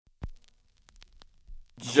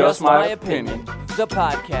Just My Opinion, the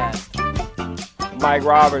podcast. Mike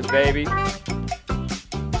Roberts, baby.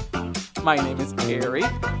 My name is Ari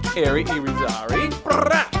Irizarry.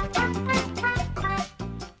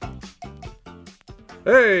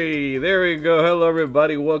 Hey, there we go. Hello,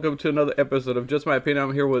 everybody. Welcome to another episode of Just My Opinion.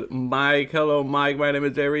 I'm here with Mike. Hello, Mike. My name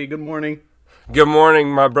is Ari. Good morning. Good morning,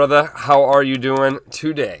 my brother. How are you doing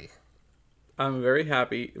today? I'm very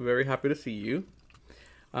happy to see you.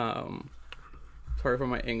 Sorry for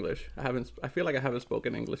my English. I feel like I haven't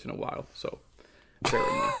spoken English in a while, so bear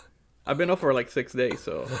with me. I've been off for like 6 days,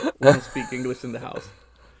 so we don't speak English in the house.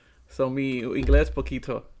 So mi inglés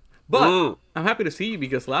poquito. But I'm happy to see you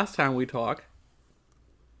because last time we talked,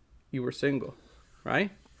 you were single,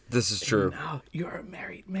 right? This is true. And now you're a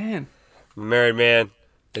married man. Married man.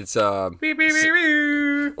 It's Beep, beep, beep,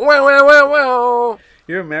 beep. Wow.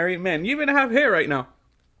 You're a married man. You even have hair right now.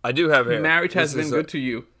 I do have hair. Marriage has been good to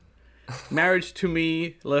you. Marriage to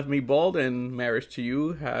me left me bald, and marriage to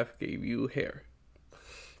you gave you hair.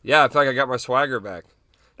 Yeah, I feel like I got my swagger back.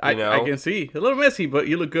 I can see. A little messy, but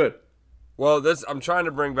you look good. Well, I'm trying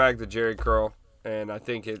to bring back the Jerry curl, and I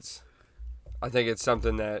think it's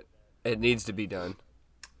something that it needs to be done.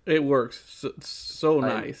 It works so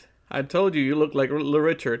nice. I told you look like Little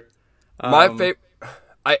Richard. My favorite.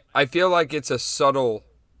 I feel like it's a subtle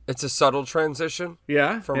transition.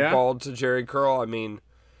 Yeah, from bald to Jerry curl. I mean,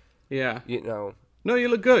 yeah, No, you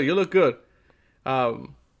look good. You look good. A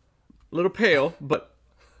little pale, but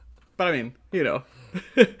I mean,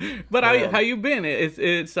 But how you been? It's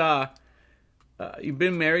you've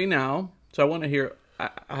been married now, so I want to hear. I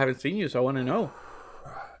haven't seen you, so I want to know.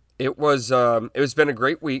 It was been a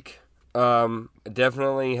great week.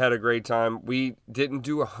 Definitely had a great time. We didn't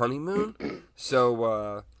do a honeymoon,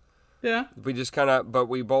 so yeah, we just but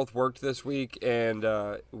we both worked this week, and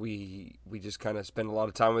we just kind of spent a lot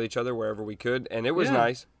of time with each other wherever we could, and it was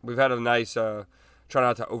nice. We've had a nice try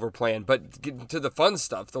not to overplan, but getting to the fun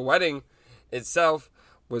stuff. The wedding itself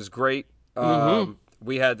was great.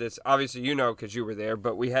 We had this, obviously because you were there,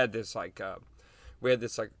 but we had this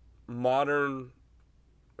modern.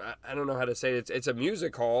 I don't know how to say it. It's a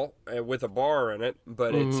music hall with a bar in it,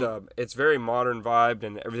 but it's very modern vibed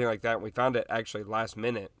and everything like that. And we found it actually last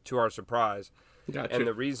minute to our surprise. Gotcha. And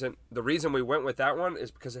the reason we went with that one is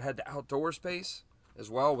because it had the outdoor space as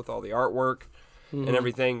well with all the artwork and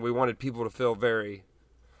everything. We wanted people to feel very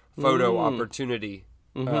photo opportunity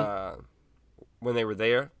when they were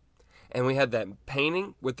there. And we had that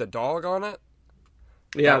painting with the dog on it.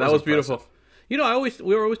 Yeah, that was beautiful. We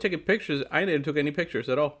were always taking pictures. I didn't took any pictures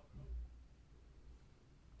at all.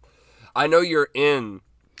 I know you're in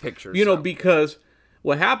pictures. Because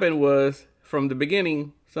what happened was from the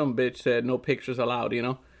beginning, some bitch said no pictures allowed.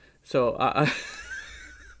 So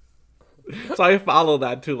so I follow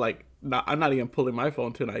that too. Like, I'm not even pulling my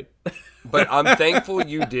phone tonight. But I'm thankful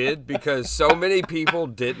you did because so many people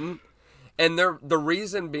didn't, and the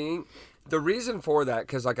reason for that,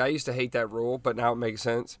 because I used to hate that rule, but now it makes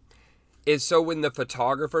sense. Is so when the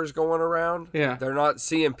photographer's going around, they're not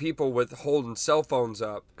seeing people with holding cell phones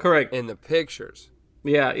up. Correct. In the pictures.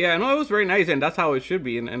 Yeah. No, it was very nice, and that's how it should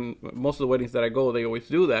be. And most of the weddings that I go, they always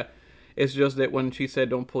do that. It's just that when she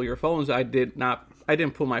said don't pull your phones, I didn't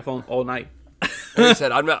pull my phone all night. He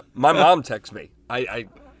said, I'm not. My mom texts me.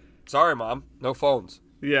 Sorry, Mom, no phones.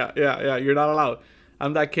 Yeah. You're not allowed.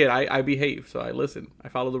 I'm that kid. I behave, so I listen. I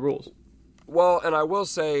follow the rules. Well, and I will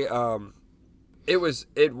say,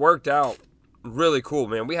 It worked out really cool,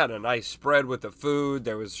 man. We had a nice spread with the food.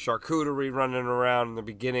 There was charcuterie running around in the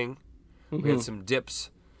beginning. We had some dips,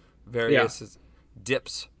 various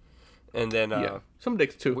dips, and then some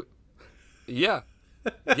dicks too. Yeah.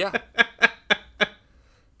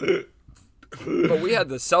 But we had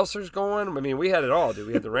the seltzers going. I mean, we had it all, dude.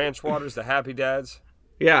 We had the ranch waters, the Happy Dads.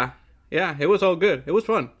 Yeah. It was all good. It was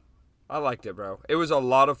fun. I liked it, bro. It was a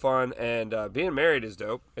lot of fun, and being married is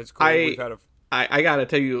dope. It's cool. I gotta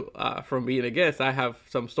tell you, from being a guest, I have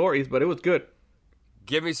some stories, but it was good.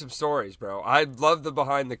 Give me some stories, bro. I love the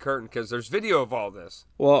behind the curtain because there's video of all this.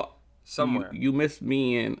 Well, somewhere you missed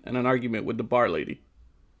me in an argument with the bar lady,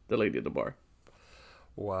 the lady at the bar.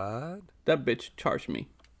 What? That bitch charged me.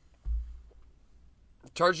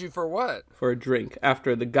 Charged you for what? For a drink.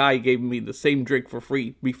 After the guy gave me the same drink for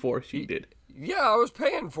free before she did. Yeah, I was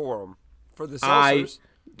paying for him for the seltzers.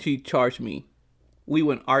 She charged me. We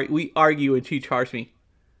argue and she charged me.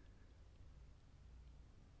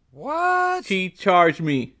 What? She charged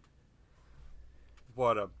me.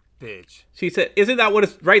 What a bitch. She said, "Isn't that what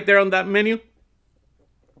is right there on that menu?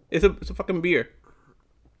 It's a fucking beer."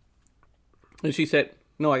 And she said,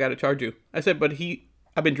 "No, I gotta charge you." I said, "But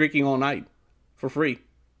I've been drinking all night for free."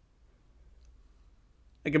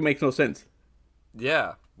 Like, it makes no sense.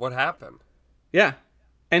 Yeah. What happened? Yeah.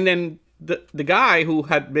 And then the guy who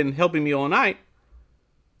had been helping me all night,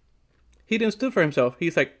 he didn't stood for himself.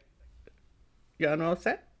 He's like, "You know what I'm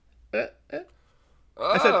saying?"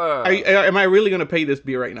 I said, am I really going to pay this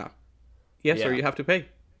beer right now? Yes, sir, Yeah. you have to pay.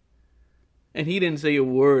 And he didn't say a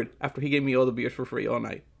word after he gave me all the beers for free all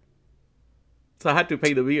night. So I had to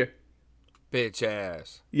pay the beer. Bitch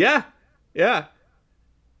ass. Yeah. Yeah.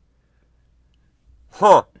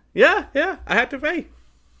 Huh. Yeah. I had to pay.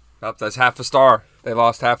 Oh, that's half a star. They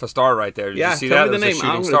lost half a star right there. Did Yeah, you see tell that? me the It was name.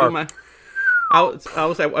 a I'm shooting gonna star.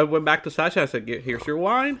 do my... I went back to Sasha. I said, "Here's your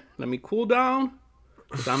wine. Let me cool down.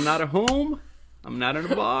 Because I'm not at home. I'm not in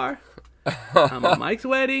a bar. I'm at Mike's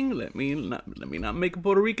wedding. Let me not make a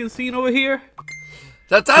Puerto Rican scene over here."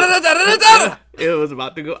 Da-da-da-da-da-da-da. It was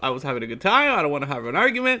about to go. I was having a good time. I don't want to have an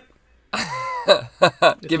argument.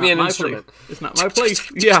 Give me an my instrument. Place. It's not my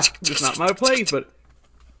place. Yeah, it's not my place. But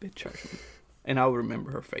they charged me, and I'll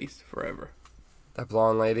remember her face forever. That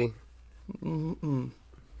blonde lady.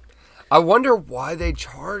 I wonder why they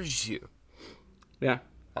charged you. Yeah.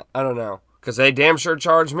 I don't know. Because they damn sure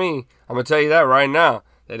charged me. I'm going to tell you that right now.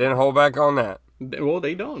 They didn't hold back on that. Well,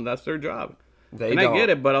 they don't. That's their job. They and don't. I get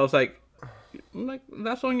it, but I was like,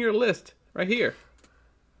 that's on your list right here.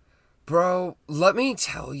 Bro, let me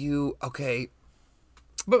tell you, okay.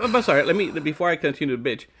 But sorry, before I continue to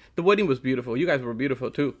bitch, the wedding was beautiful. You guys were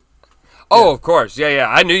beautiful too. Oh, of course. Yeah.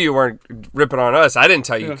 I knew you weren't ripping on us. I didn't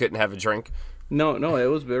tell you you couldn't have a drink. No, it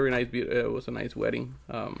was very nice. It was a nice wedding.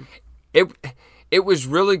 It was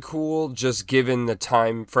really cool just given the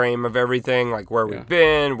time frame of everything, like where we've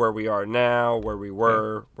been, where we are now, where we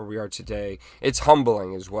were, where we are today. It's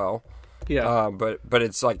humbling as well. Yeah. But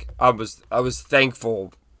it's like I was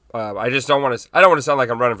thankful. I just don't want to. I don't want to sound like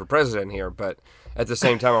I'm running for president here, but at the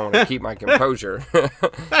same time, I want to keep my composure.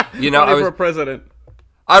 You know, for president.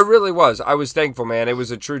 I really was. I was thankful, man. It was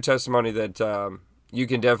a true testimony that you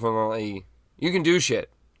can do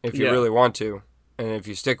shit if you really want to, and if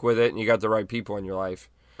you stick with it and you got the right people in your life.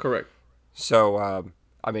 Correct. So,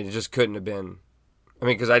 I mean, it just couldn't have been. I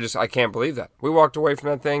mean, because I can't believe that we walked away from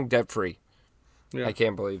that thing debt free. Yeah. I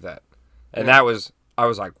can't believe that, and I was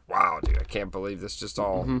like, wow, dude, I can't believe this. Just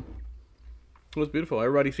all. Mm-hmm. It was beautiful.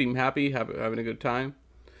 Everybody seemed happy, having a good time.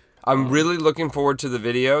 I'm really looking forward to the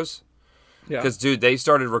videos. Yeah. Because, dude, they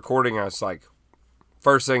started recording us, like,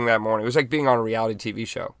 first thing that morning. It was like being on a reality TV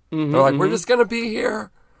show. Mm-hmm, They're like, we're just going to be here.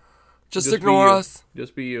 Just ignore be you. us.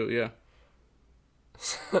 Just be you, yeah.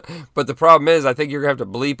 But the problem is, I think you're going to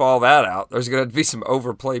have to bleep all that out. There's going to have to be some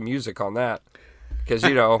overplay music on that. Because,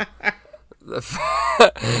 you know,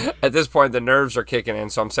 at this point, the nerves are kicking in.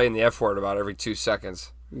 So I'm saying the F word about every 2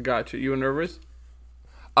 seconds. Gotcha. You were nervous?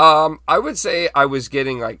 I would say I was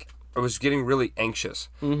getting really anxious.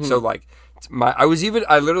 Mm-hmm. So, like, I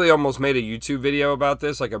literally almost made a YouTube video about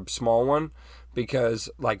this, like a small one, because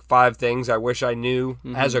like 5 things I wish I knew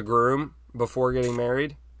as a groom before getting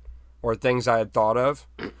married, or things I had thought of.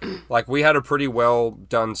 Like, we had a pretty well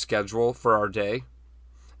done schedule for our day,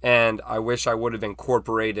 and I wish I would have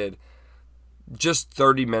incorporated just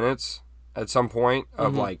 30 minutes at some point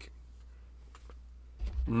of like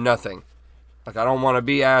nothing. Like, I don't want to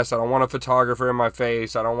be asked. I don't want a photographer in my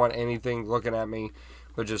face. I don't want anything looking at me.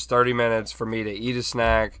 But just 30 minutes for me to eat a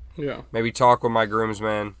snack. Yeah. Maybe talk with my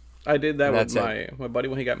groomsman. I did that with my buddy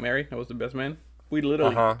when he got married. I was the best man. I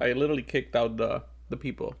literally kicked out the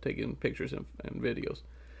people taking pictures and videos.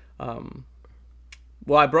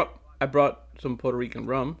 Well, I brought some Puerto Rican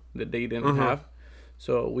rum that they didn't have.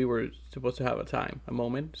 So we were supposed to have a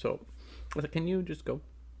moment. So I was like, "Can you just go?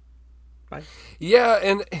 Bye." Yeah,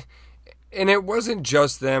 and it wasn't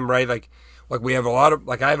just them, right? Like we have I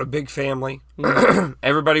have a big family.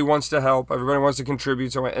 Everybody wants to help. Everybody wants to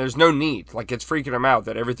contribute. So there's no need. Like, it's freaking them out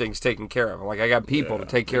that everything's taken care of. Like, I got people to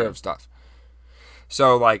take care of stuff.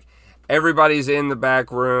 So, like, everybody's in the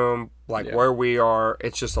back room, where we are.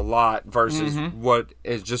 It's just a lot versus what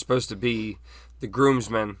is just supposed to be the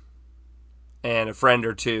groomsmen and a friend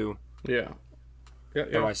or two. Yeah.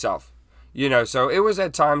 And myself. You know, so it was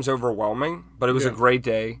at times overwhelming, but it was a great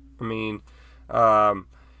day. I mean,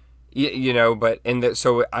 you know, but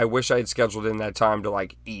so I wish I had scheduled in that time to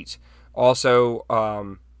like eat. Also,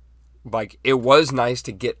 like, it was nice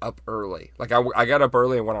to get up early. Like, I got up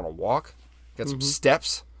early and went on a walk, got some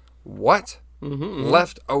steps. What?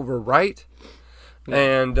 Left over right,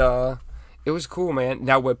 and it was cool, man.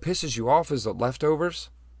 Now, what pisses you off is the leftovers.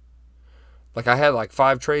 Like, I had like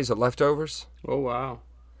 5 trays of leftovers. Oh wow.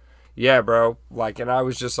 Yeah, bro. Like, and I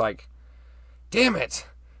was just like, damn it.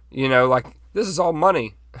 You know, like, this is all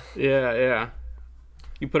money. Yeah.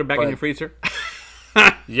 You put it back in your freezer?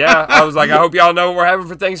 Yeah, I was like, I hope y'all know what we're having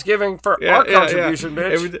for Thanksgiving for our contribution,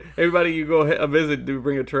 bitch. Everybody you go a visit, do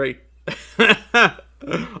bring a tray.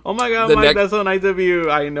 Oh my God, The Mike, next- that's so nice of you.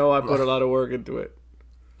 I know I put a lot of work into it.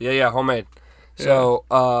 Yeah, homemade. So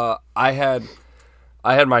I had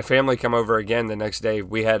my family come over again the next day.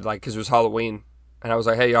 We had because it was Halloween, and I was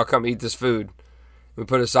like, hey, y'all come eat this food. We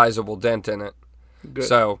put a sizable dent in it. Good.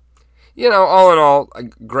 So, all in all, a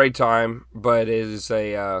great time, but it is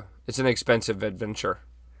it's an expensive adventure.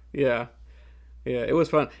 Yeah, it was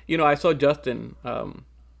fun. I saw Justin at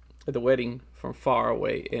the wedding from far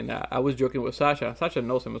away, and I was joking with Sasha. Sasha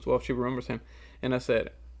knows him as well; she remembers him. And I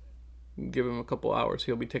said, "Give him a couple hours;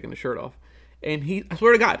 he'll be taking the shirt off." And I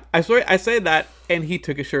swear to God, I said that, and he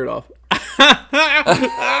took his shirt off.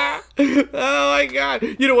 Oh my God!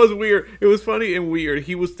 You know what's weird? It was funny and weird.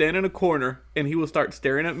 He would stand in a corner, and he would start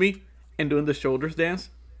staring at me and doing the shoulders dance.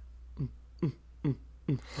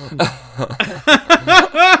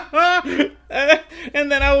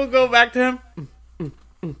 And then I would go back to him.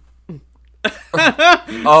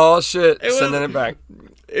 Oh shit! Sending it back.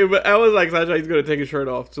 I was like, Sasha, he's gonna take his shirt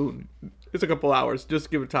off soon. It's a couple hours. Just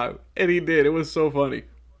give it time, and he did. It was so funny.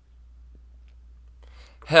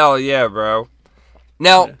 Hell yeah, bro.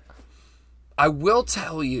 Now, I will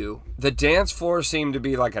tell you, the dance floor seemed to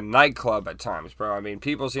be like a nightclub at times, bro. I mean,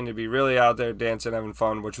 people seemed to be really out there dancing, having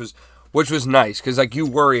fun, which was nice because you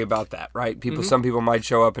worry about that, right? Some people might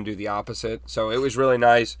show up and do the opposite. So it was really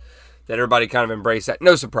nice that everybody kind of embraced that.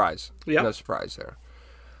 No surprise. Yeah. No surprise there.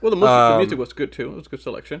 Well, the music was good too. It was a good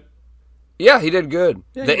selection. Yeah, he did good.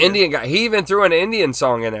 Yeah, the Indian guy, he even threw an Indian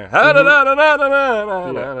song in there. And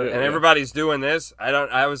everybody's doing this.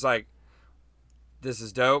 I was like, this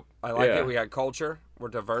is dope. I like it. We got culture. We're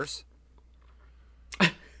diverse.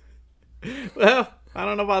 Well, I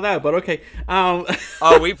don't know about that, but okay. Oh,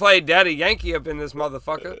 we played Daddy Yankee up in this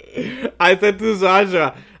motherfucker. I said to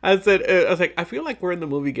Sasha, I was like, I feel like we're in the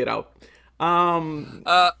movie Get Out.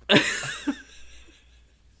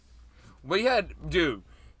 We had, dude,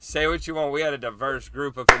 say what you want. We had a diverse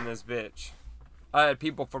group up in this bitch. I had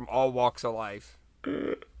people from all walks of life.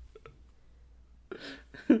 Yeah,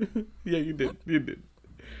 you did. Yeah,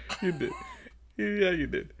 you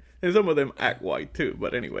did. And some of them act white too,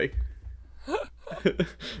 but anyway.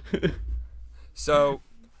 So,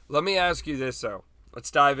 let me ask you this, though.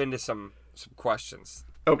 Let's dive into some questions.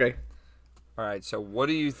 Okay. All right, so what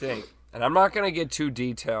do you think? And I'm not going to get too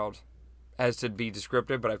detailed as to be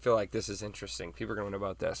descriptive, but I feel like this is interesting. People are going to know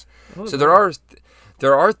about this. Oh, so there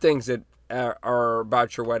are things that are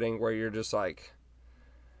about your wedding where you're just like,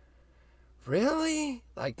 really?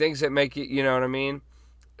 Like things that make you, you know what I mean?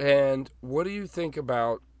 And what do you think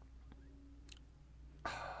about, I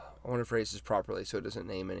want to phrase this properly so it doesn't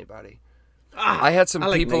name anybody. I had some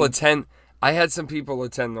people attend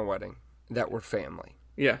the wedding that were family.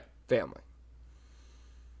 Yeah. Family.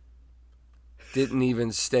 Didn't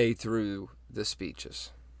even stay through the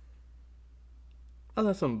speeches. Oh,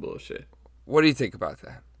 that's some bullshit. What do you think about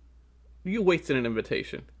that? You wasted an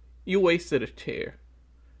invitation. You wasted a chair.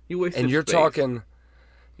 You wasted. And you're space.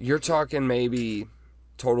 talking maybe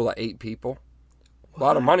total of 8 people. What? A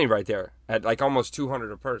lot of money right there at like almost $200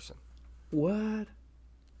 a person. What?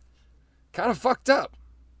 Kind of fucked up.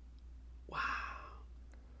 Wow.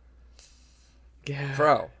 Yeah,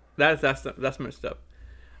 bro. That's messed up.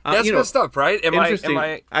 That's messed up, right? Interesting.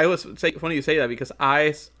 I was funny you say that because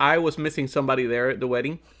I was missing somebody there at the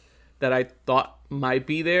wedding that I thought might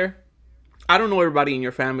be there. I don't know everybody in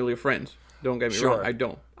your family or friends. Don't get me wrong. I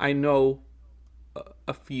don't. I know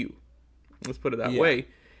a few. Let's put it that way.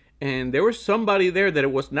 And there was somebody there that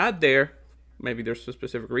it was not there. Maybe there's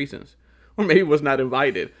specific reasons, or maybe was not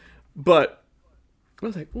invited. But I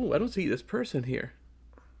was like, "Ooh, I don't see this person here."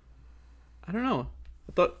 I don't know.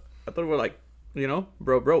 I thought we're like,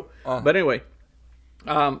 bro. But anyway,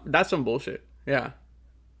 that's some bullshit. Yeah.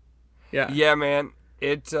 Yeah, man.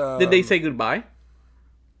 It. Did they say goodbye?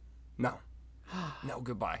 No. No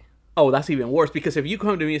goodbye. Oh, that's even worse because if you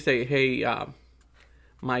come to me and say, "Hey,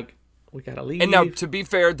 Mike, we gotta leave," and now to be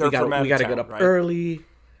fair, they're from out of town, we gotta get up right? early.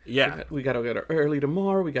 Yeah, we gotta get up early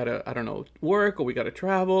tomorrow. We gotta, I don't know, work or we gotta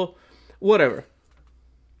travel, whatever.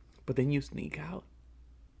 But then you sneak out.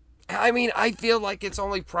 I mean, I feel like it's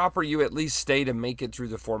only proper you at least stay to make it through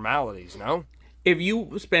the formalities, no? If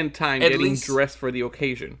you spend time getting dressed for the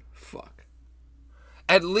occasion, fuck.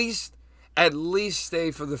 At least stay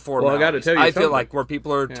for the formalities. Well, I gotta tell you I feel like where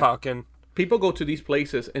people are talking. People go to these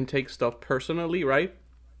places and take stuff personally, right?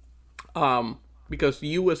 Because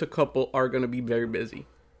you as a couple are gonna be very busy.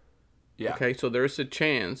 Yeah. Okay, so there's a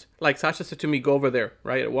chance. Like Sasha said to me, go over there,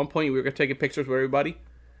 right? At one point, we were taking pictures with everybody.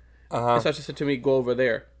 And Sasha said to me, go over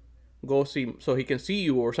there. go see, so he can see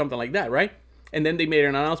you or something like that, right? And then they made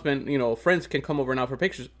an announcement, friends can come over now for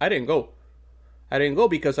pictures. I didn't go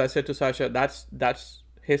because I said to Sasha, that's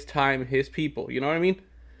his time, his people. You know what I mean?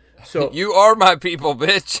 So You are my people,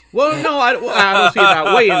 bitch. well, no, I don't see it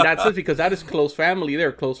that way, and that's it because that is close family.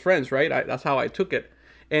 They're close friends, right? That's how I took it,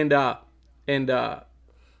 and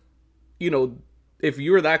if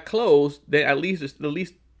you're that close, then at least the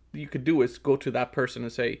least you could do is go to that person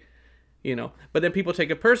and say, But then people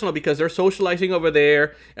take it personal because they're socializing over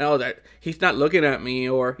there, and all that. He's not looking at me,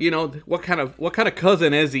 or what kind of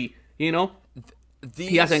cousin is he? He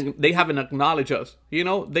hasn't. They haven't acknowledged us.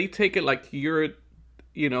 They take it like you're.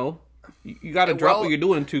 You got to drop what you're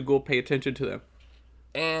doing to go pay attention to them.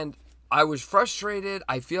 And I was frustrated.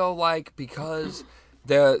 I feel like because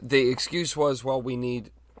the excuse was, well,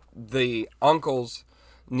 the uncles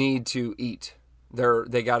need to eat.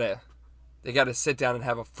 They gotta sit down and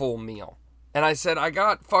have a full meal. And I said, I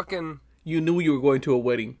got fucking. You knew you were going to a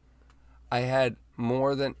wedding. I had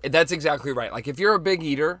more than. That's exactly right. Like if you're a big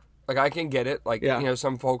eater, like I can get it. Like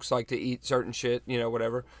some folks like to eat certain shit.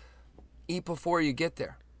 Whatever. Eat before you get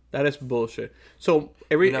there. That is bullshit. So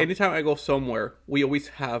anytime I go somewhere, we always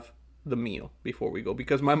have the meal before we go,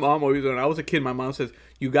 because my mom always, when I was a kid, my mom says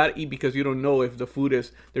you gotta eat because you don't know if the food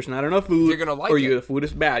there's not enough food, you're gonna like the food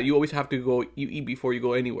is bad. You always have to go. You eat before you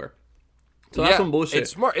go anywhere. So that's some bullshit.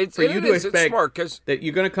 It's smart. It's smart because that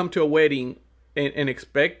you're gonna come to a wedding and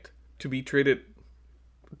expect to be treated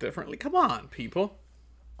differently. Come on, people.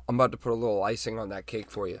 I'm about to put a little icing on that cake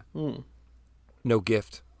for you. No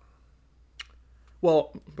gift.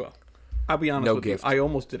 Well, I'll be honest with gift. you. I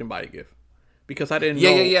almost didn't buy a gift because I didn't know.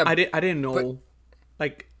 Yeah. I didn't know.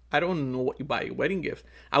 I don't know what you buy a wedding gift.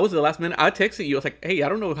 I was the last minute. I texted you. I was like, hey, I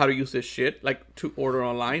don't know how to use this shit. Like to order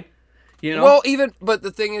online. Well, but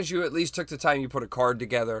the thing is, you at least took the time. You put a card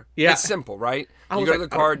together. Yeah. It's simple, right? You go to the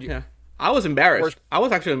card. I was embarrassed. I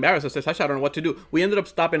was actually embarrassed. I said, Sasha, I don't know what to do. We ended up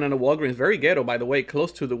stopping in a Walgreens, very ghetto, by the way,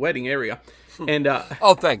 close to the wedding area. And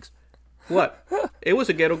oh, thanks. What? It was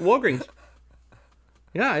a ghetto Walgreens.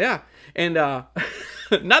 Yeah. And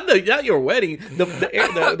not your wedding.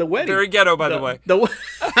 The wedding. Very ghetto, by the way. No,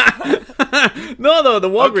 the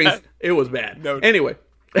Walgreens. Okay. It was bad. No. Anyway.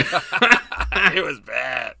 It was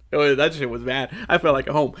bad. That shit was bad. I felt like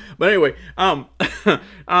at home. But anyway, I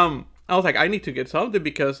was like, I need to get something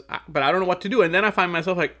but I don't know what to do. And then I find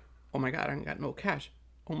myself like, oh my God, I ain't got no cash.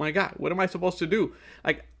 Oh my God, what am I supposed to do?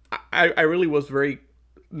 Like, I really was very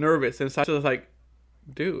nervous. And Sasha was like,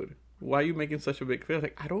 dude, why are you making such a big deal?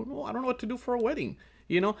 Like, I don't know what to do for a wedding,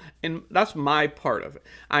 And that's my part of it.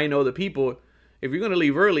 I know the people, if you're going to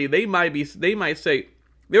leave early, they might say,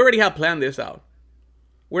 they already have planned this out.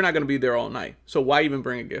 We're not going to be there all night. So why even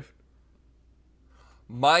bring a gift?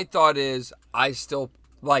 My thought is, I still,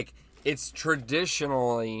 it's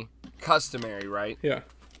traditionally customary, right? Yeah.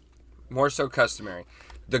 More so customary.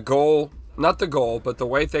 Not the goal, but the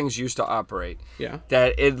way things used to operate. Yeah.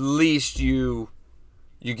 That at least you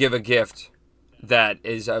give a gift that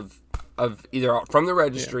is of either from the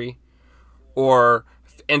registry or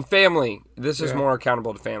and family. This is more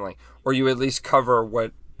accountable to family, or you at least cover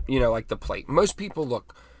what like the plate. Most people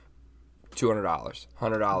look $200,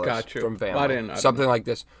 $100 from family, something like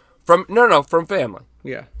this. From family.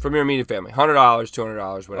 Yeah, from your immediate family, $100,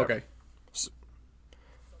 $200, whatever. Okay.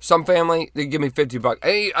 Some family, they give me $50.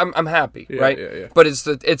 Hey, I'm happy, right? Yeah. But it's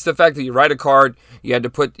the fact that you write a card, you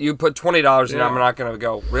put $20 and I'm not gonna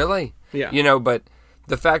go, really? Yeah. But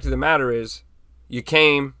the fact of the matter is, you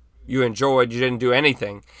came, you enjoyed, you didn't do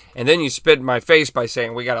anything, and then you spit in my face by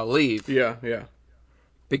saying we gotta leave. Yeah.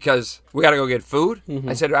 Because we gotta go get food. Mm-hmm.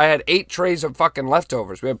 I said I had 8 trays of fucking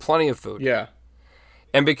leftovers. We had plenty of food. Yeah.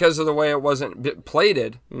 And because of the way it wasn't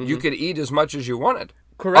plated, you could eat as much as you wanted.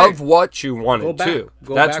 Correct. Of what you wanted to.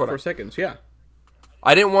 Go That's back what for seconds, yeah.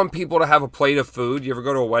 I didn't want people to have a plate of food. You ever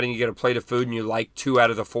go to a wedding, you get a plate of food, and you like 2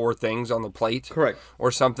 out of the 4 things on the plate? Correct.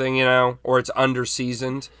 Or something, or it's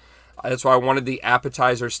under-seasoned. That's why I wanted the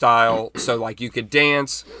appetizer style, so, you could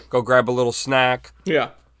dance, go grab a little snack. Yeah.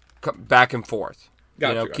 Back and forth.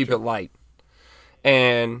 Gotcha. Keep it light.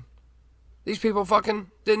 And these people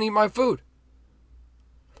fucking didn't eat my food.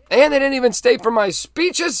 And they didn't even stay for my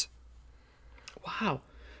speeches. Wow.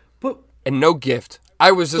 And no gift.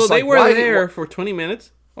 I was just so they were there for 20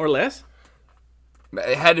 minutes or less?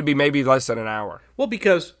 It had to be maybe less than an hour. Well,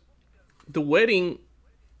 because the wedding,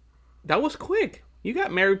 that was quick. You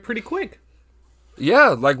got married pretty quick.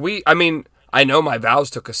 Yeah, I know my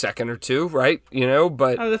vows took a second or two, right?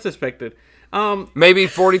 But... Oh, that's expected. Maybe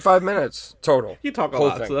 45 minutes total. You talk a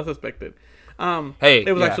lot, so that's expected. Hey,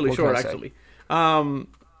 it was actually short, actually.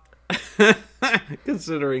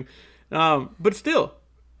 Considering. But still,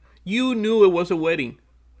 You knew it was a wedding.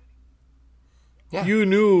 Yeah. You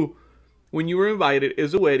knew when you were invited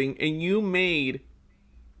is a wedding, and you made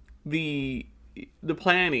the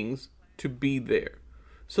plannings to be there.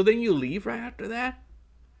 So then you leave right after that?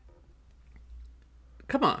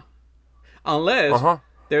 Come on. Unless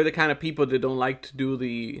they're the kind of people that don't like to do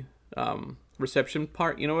the reception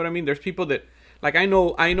part. You know what I mean? There's people that, like, I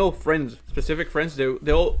know friends, specific friends.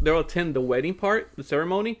 They'll attend the wedding part, the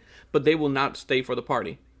ceremony, but they will not stay for the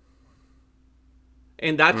party.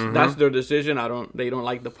 And that's their decision. They don't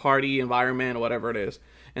like the party environment or whatever it is,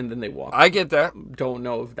 and then they walk. I get that. Don't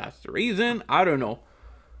know if that's the reason. I don't know,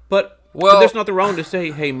 but Well, there's nothing wrong to say,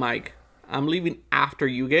 "Hey, Mike, I'm leaving after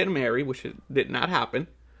you get married," which did not happen,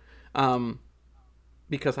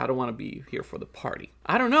 because I don't want to be here for the party.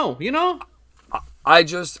 I don't know, you know.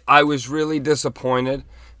 I was really disappointed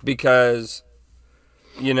because,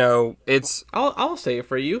 you know, I'll say it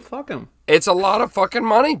for you. Fuck them. it's a lot of fucking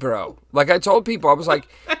money, bro. Like I told people, I was like,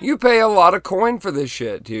 you pay a lot of coin for this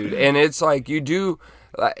shit, dude. And it's like you do.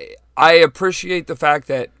 I appreciate the fact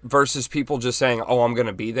that versus people just saying, "Oh, I'm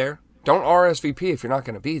gonna be there." Don't RSVP if you're not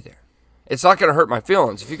gonna be there. It's not gonna hurt my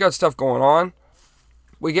feelings. If you got stuff going on,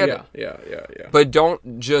 we get it. Yeah. But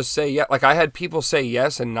don't just say yeah. Like I had people say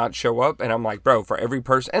yes and not show up, and I'm like, bro, for every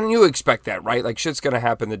person, and you expect that, right? Like shit's gonna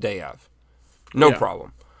happen the day of, no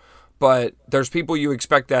problem. But there's people you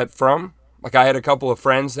expect that from. Like I had a couple of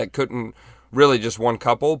friends that couldn't, really just one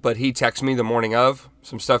couple, but he texted me the morning of.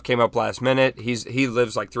 Some stuff came up last minute. He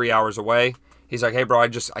lives like 3 hours away. He's like, hey bro, I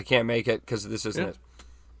can't make it because this isn't it.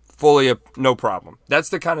 Fully no problem. That's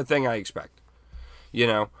the kind of thing I expect, you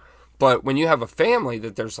know. But when you have a family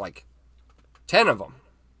that there's like 10 of them,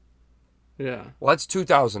 well, that's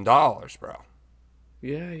 $2,000, bro.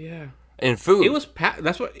 Yeah. In food. It was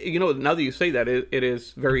that's what, you know, now that you say that, it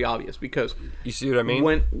is very obvious because you see what I mean?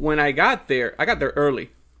 When I got there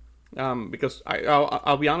early, because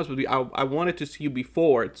I'll be honest with you, I wanted to see you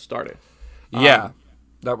before it started. Yeah,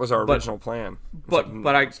 that was our original plan. But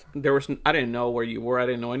I didn't know where you were. I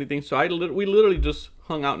didn't know anything, so we literally just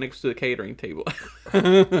hung out next to the catering table.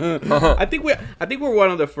 I think we're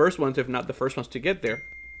one of the first ones, if not the first ones, to get there.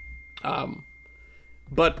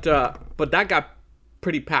 But that got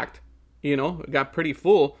pretty packed. You know, it got pretty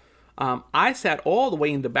full. I sat all the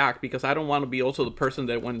way in the back because I don't want to be also the person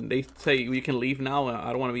that when they say you can leave now,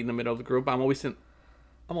 I don't want to be in the middle of the group. I'm always in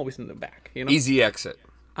the back. You know, easy exit.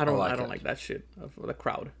 I don't like that shit of the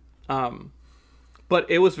crowd. But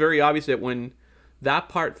it was very obvious that when that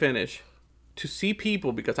part finished, to see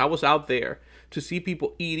people, because I was out there, to see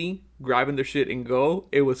people eating, grabbing their shit and go,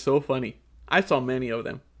 it was so funny. I saw many of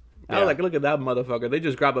them. I was like, look at that motherfucker. They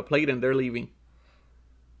just grab a plate and they're leaving.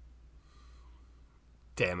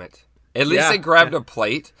 Damn it. At least they grabbed a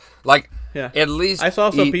plate. Like, at least I saw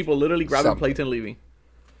some people literally grabbing plates and leaving.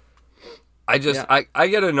 I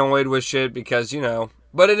get annoyed with shit because, you know,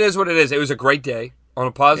 but it is what it is. It was a great day. On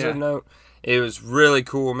a positive note, it was really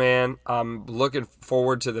cool, man. I'm looking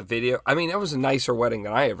forward to the video. I mean, it was a nicer wedding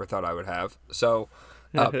than I ever thought I would have. So,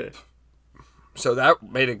 so that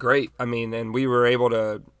made it great. I mean, and we were able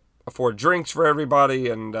to afford drinks for everybody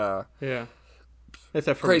and It's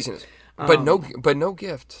a craziness. But no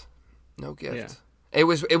gift. No gift. Yeah. It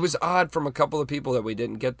was odd from a couple of people that we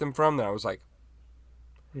didn't get them from. That I was like,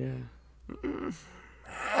 not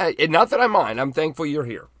that I mind. I'm thankful you're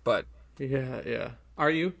here, but yeah.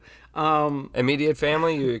 Are you? Immediate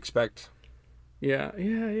family, you expect?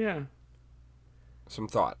 Yeah. Some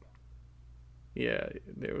thought. Yeah,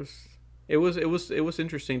 it was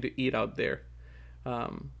interesting to eat out there.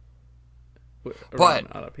 But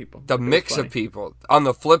other people. The mix of people, on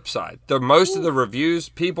the flip side, most of the reviews,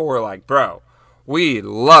 people were like, bro, we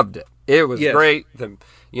loved it. It was great. It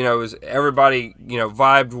was everybody,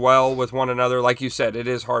 vibed well with one another. Like you said, it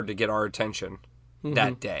is hard to get our attention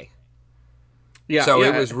that day. Yeah. So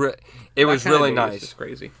it was really nice. It's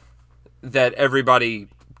crazy that everybody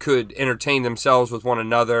could entertain themselves with one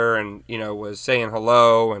another and, was saying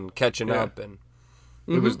hello and catching up. And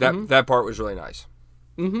it was that part was really nice.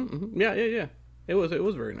 Yeah. It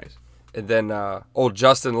was very nice. And then old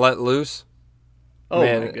Justin let loose. Oh,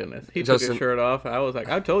 man, my goodness. He took his shirt off. I was like,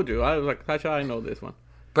 I told you. I was like, Tasha, I know this one.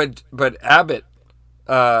 But Abbott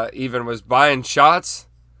even was buying shots.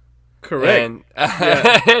 Correct. And,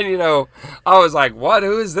 and, I was like, what?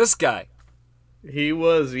 Who is this guy? He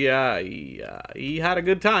was, he had a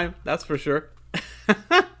good time. That's for sure.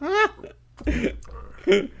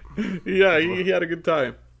 Yeah, he had a good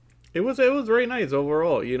time. It was very nice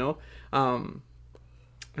overall,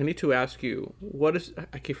 I need to ask you,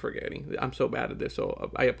 I keep forgetting. I'm so bad at this, so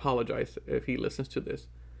I apologize if he listens to this.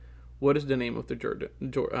 What is the name of the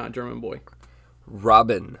German boy?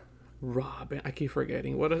 Robin. Robin. I keep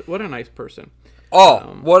forgetting. What a nice person. Oh,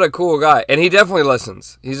 what a cool guy. And he definitely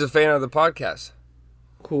listens. He's a fan of the podcast.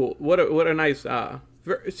 Cool. What a nice.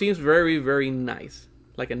 Seems very, very nice.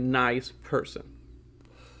 Like a nice person.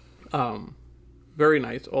 Very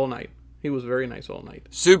nice all night. He was very nice all night.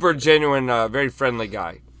 Super genuine, very friendly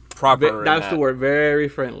guy. Proper. That's the word. Very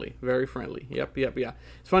friendly. Very friendly. Yep. Yeah.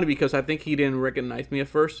 It's funny because I think he didn't recognize me at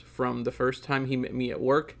first from the first time he met me at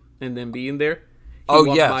work and then being there.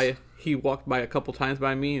 He walked by a couple times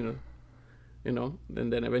by me, and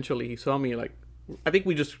then eventually he saw me. Like, I think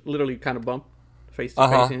we just literally kind of bumped face to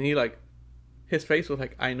face, and his face was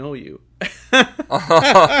like, "I know you." I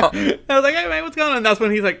was like, "Hey man, what's going on?" And that's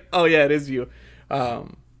when he's like, "Oh yeah, it is you."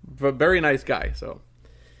 But very nice guy. So,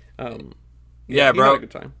 yeah, bro. Had a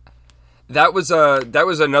good time. That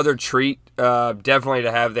was another treat, definitely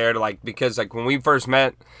to have there. Because when we first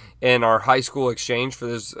met in our high school exchange for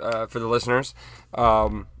the listeners,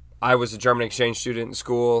 I was a German exchange student in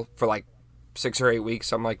school for like 6 or 8 weeks,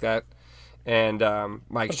 something like that. And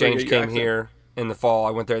my exchange came here in the fall.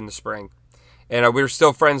 I went there in the spring. And we were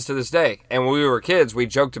still friends to this day. And when we were kids, we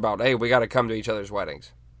joked about, hey, we got to come to each other's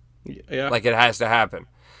weddings. Yeah. Like, it has to happen.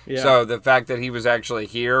 Yeah. So the fact that he was actually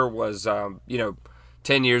here was,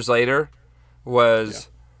 10 years later was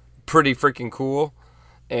pretty freaking cool.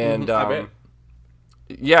 And I bet.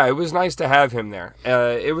 yeah, it was nice to have him there.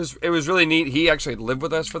 It was really neat. He actually lived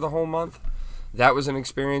with us for the whole month. That was an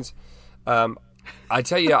experience. I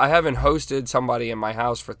tell you, I haven't hosted somebody in my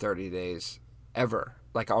house for 30 days ever,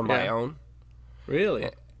 like on my own. Really?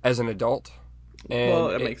 As an adult. And well,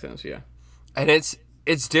 that makes sense, yeah. And it's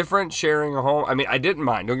different sharing a home. I mean, I didn't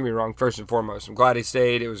mind. Don't get me wrong. First and foremost, I'm glad he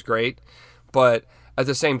stayed. It was great. But at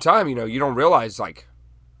the same time, you don't realize, like,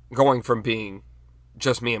 going from being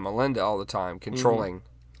just me and Melinda all the time, controlling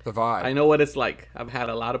the vibe. I know what it's like. I've had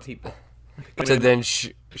a lot of people. To then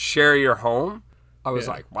share your home, I was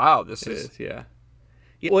like, wow, this is... Yeah.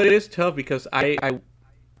 Well, it is tough because I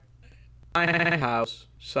my house,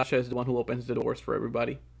 Sasha is the one who opens the doors for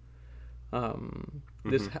everybody.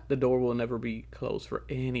 The door will never be closed for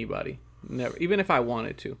anybody. Never. Even if I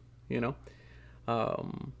wanted to,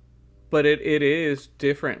 But it is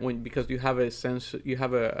different because you have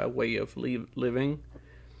a way of living,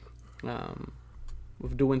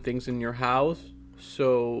 of doing things in your house.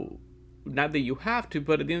 So not that you have to,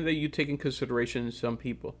 but at the end of the day, you take in consideration some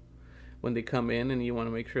people when they come in, and you want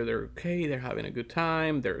to make sure they're okay, they're having a good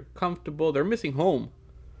time, they're comfortable, they're missing home.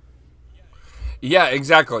 Yeah,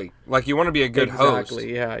 exactly. Like, you want to be a good host.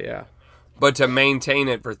 Exactly. Yeah. But to maintain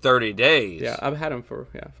it for 30 days. Yeah, I've had them for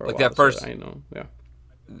a like while. That first, so I know. Yeah.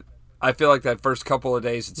 I feel like that first couple of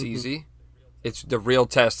days, it's easy. It's the real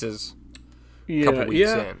test is a couple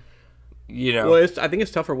weeks in. Well, I think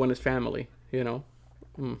it's tougher when it's family. Yeah,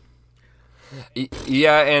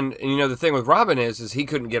 and the thing with Robin is he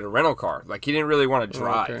couldn't get a rental car. Like, he didn't really want to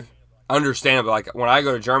drive. Okay. Understandable. Like, when I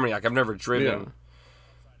go to Germany, like, I've never driven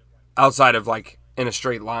outside of, like, in a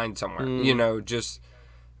straight line somewhere. Just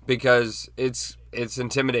because it's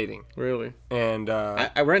intimidating. Really. And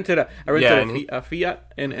I rented a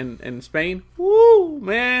Fiat in Spain. Woo,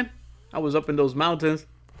 man! I was up in those mountains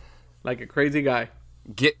like a crazy guy.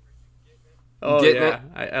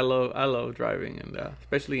 I love driving, and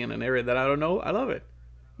especially in an area that I don't know. I love it.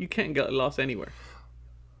 You can't get lost anywhere.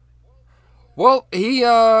 Well, he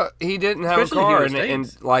didn't have especially a car,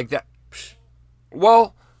 and like that.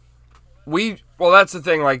 Well, that's the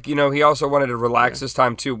thing. Like, he also wanted to relax this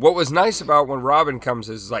time too. What was nice about when Robin comes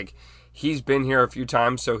is, like, he's been here a few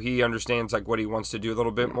times, so he understands, like, what he wants to do a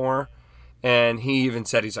little bit more. And he even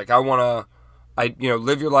said, he's like, I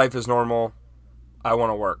live your life as normal. I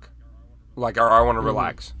want to work. Like, I want to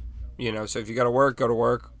relax. So if you got to work, go to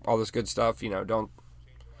work. All this good stuff. Don't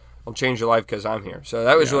change your life because I'm here. So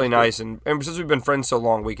that was really nice. And since we've been friends so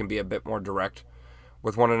long, we can be a bit more direct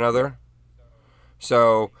with one another.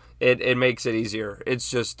 So it makes it easier. It's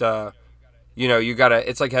just, you gotta.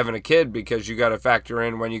 It's like having a kid because you gotta factor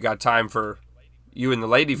in when you got time for you and the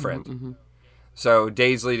lady friend. Mm-hmm. So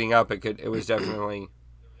days leading up, it was definitely,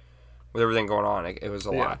 with everything going on, it was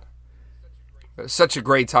a lot. It was such a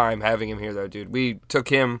great time having him here, though, dude. We took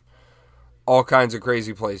him all kinds of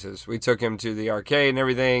crazy places. We took him to the arcade and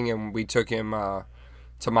everything, and we took him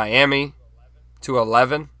to Miami, to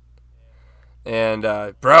 11. And,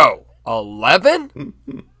 bro, 11?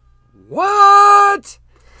 What?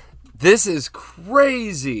 This is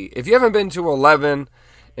crazy. If you haven't been to 11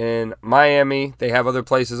 in Miami, they have other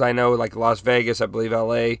places I know, like Las Vegas, I believe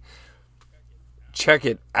LA. Check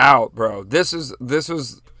it out, bro.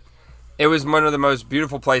 It was one of the most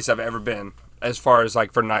beautiful places I've ever been as far as,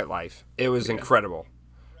 like, for nightlife. It was incredible.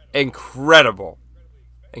 Incredible.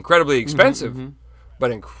 incredibly expensive,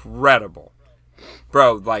 but incredible.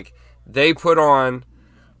 Bro, like, they put on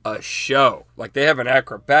a show. Like, they have an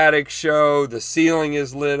acrobatic show. The ceiling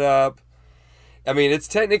is lit up. I mean, it's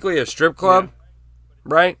technically a strip club,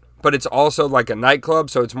 right? But it's also like a nightclub,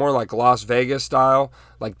 so it's more like Las Vegas style.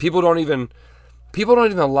 Like, people don't even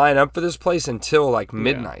line up for this place until like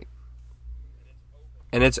midnight.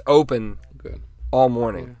 And it's open all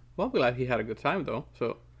morning. Yeah. Well, I'm glad he had a good time though.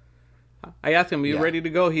 So I asked him, "You ready to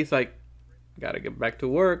go?" He's like, "Gotta get back to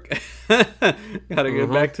work. Gotta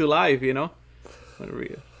get back to life, you know."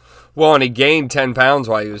 Well, and he gained 10 pounds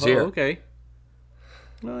while he was here. Okay.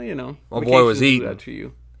 Well, you know, my boy was eating. That to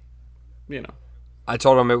you, you know. I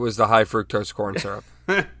told him it was the high fructose corn syrup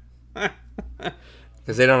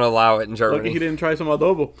because they don't allow it in Germany. Lucky he didn't try some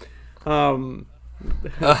adobo.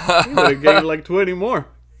 He would have gained like 20 more.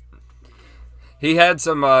 He had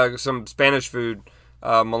some Spanish food.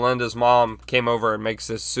 Melinda's mom came over and makes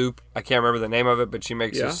this soup. I can't remember the name of it, but she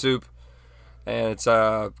makes this soup, and it's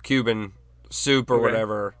a Cuban soup or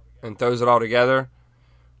whatever, and throws it all together.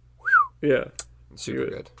 Yeah, super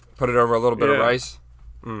good. Put it over a little bit of rice.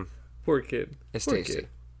 Poor kid. It's Poor tasty. Kid.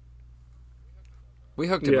 We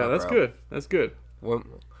hooked him up, that's bro. good. That's good.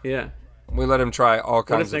 We let him try all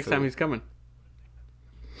kinds of food. What is next time he's coming?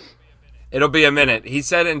 It'll be a minute. He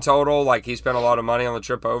said in total, like, he spent a lot of money on the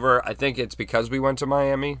trip over. I think it's because we went to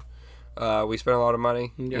Miami. We spent a lot of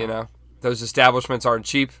money, you know. Those establishments aren't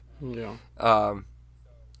cheap. Yeah.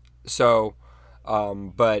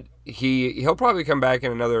 But he'll probably come back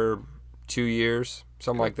in another 2 years,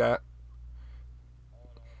 something like that.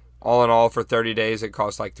 All in all, for 30 days, it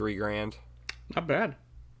cost like $3,000. Not bad.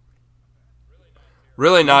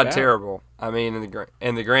 Really not terrible. I mean,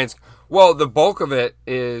 in the grand, well, the bulk of it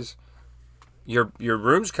is your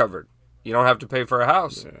room's covered. You don't have to pay for a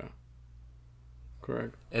house. Yeah.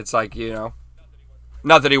 Correct. It's like, you know,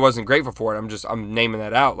 not that he wasn't grateful for it. I'm naming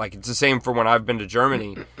that out. Like, it's the same for when I've been to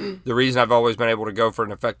Germany. The reason I've always been able to go for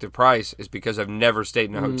an effective price is because I've never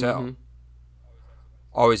stayed in a hotel.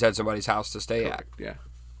 Always had somebody's house to stay at. Yeah.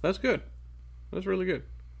 That's good. That's really good.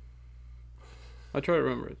 I'll try to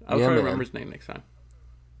remember it. I'll try to remember his name next time.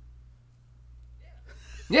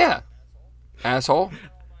 Yeah. Asshole.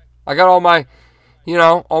 I got all my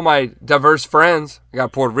diverse friends. I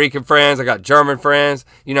got Puerto Rican friends. I got German friends.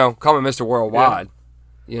 You know, call me Mr. Worldwide.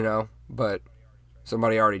 Yeah. You know, but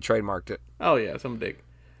somebody already trademarked it. Oh, yeah, some dick.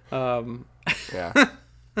 Yeah.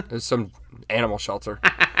 It's some animal shelter.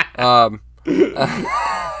 Wow.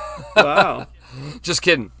 Just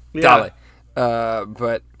kidding. Yeah. Dolly.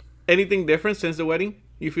 But anything different since the wedding?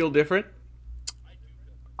 You feel different?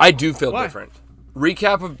 I do feel different.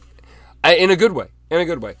 Recap of... in a good way. In a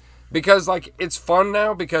good way. Because, like, it's fun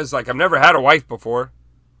now because, like, I've never had a wife before.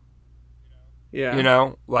 Yeah. You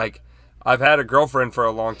know? Like, I've had a girlfriend for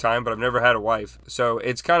a long time, but I've never had a wife. So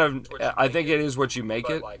it's kind of... I think it is what you make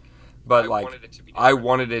it. But, like, I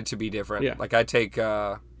wanted it to be different. Yeah. Like, I take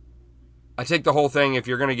the whole thing, if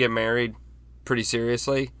you're going to get married, pretty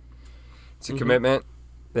seriously. It's a commitment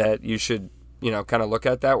that you should, you know, kind of look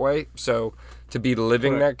at that way. So to be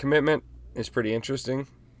living that commitment is pretty interesting.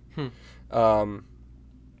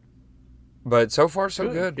 But so far, so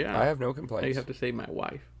good. Yeah. I have no complaints. Now you have to say my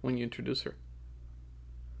wife when you introduce her.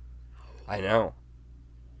 I know.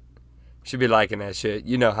 She'd be liking that shit.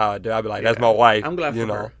 You know how I do. I'd be like, that's my wife. I'm glad for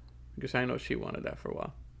know? her. Because I know she wanted that for a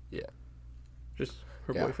while. Yeah. Just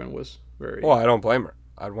her boyfriend was very... Well, I don't blame her.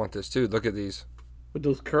 I'd want this too. Look at these. With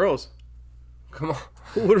those curls. Come on.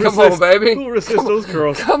 Come on, baby. Who resists those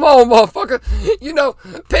curls? Come on, motherfucker. You know,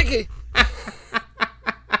 picky.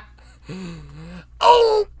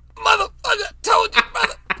 Oh, motherfucker. Told you,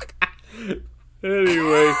 motherfucker.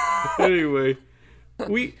 Anyway.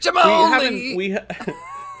 We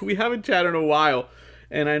haven't chatted in a while.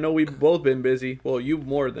 And I know we've both been busy. Well, you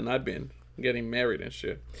more than I've been getting married and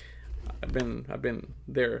shit. I've been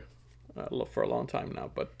there for a long time now,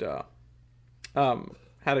 but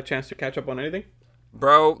had a chance to catch up on anything?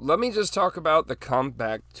 Bro, let me just talk about the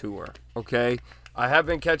comeback tour, okay? I have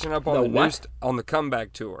been catching up on on the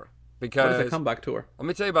comeback tour because what is the comeback tour? Let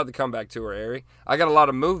me tell you about the comeback tour, Ari. I got a lot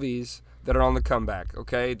of movies that are on the comeback,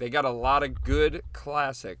 okay? They got a lot of good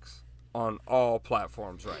classics on all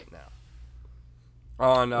platforms right now.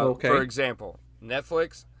 For example,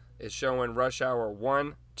 Netflix is showing Rush Hour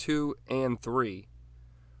 1, 2, and 3.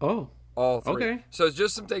 Oh. All 3. Okay. So it's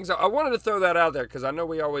just some things. I wanted to throw that out there because I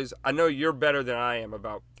know you're better than I am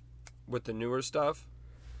with the newer stuff.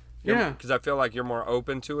 Yeah. Because I feel like you're more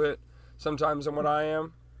open to it sometimes than what I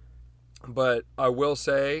am. But I will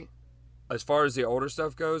say, as far as the older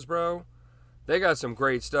stuff goes, bro, they got some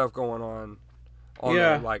great stuff going on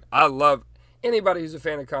there. Like, I love... Anybody who's a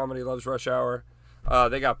fan of comedy loves Rush Hour.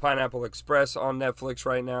 They got Pineapple Express on Netflix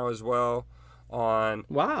right now as well. On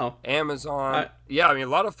Wow. Amazon. Yeah, I mean, a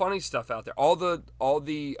lot of funny stuff out there. All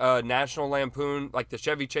the National Lampoon, like the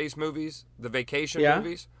Chevy Chase movies, the vacation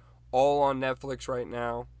movies, all on Netflix right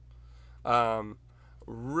now.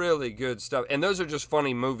 Really good stuff. And those are just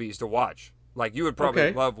funny movies to watch. Like, you would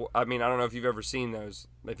probably love, I mean, I don't know if you've ever seen those,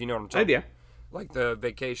 if you know what I'm talking about. Like the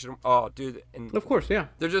vacation. Oh, dude. And of course, yeah.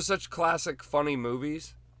 They're just such classic, funny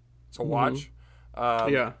movies to watch.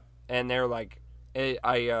 And they're like,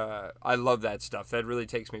 I love that stuff. That really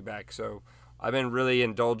takes me back. So I've been really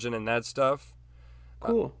indulgent in that stuff.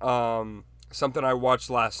 Cool. Something I watched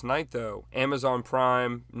last night, though, Amazon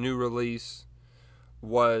Prime new release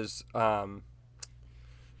was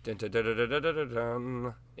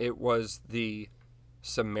it was The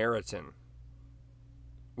Samaritan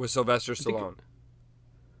with Sylvester Stallone.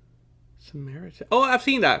 Samaritan. Oh, I've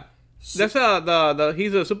seen that. That's the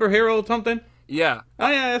he's a superhero or something. Yeah. Oh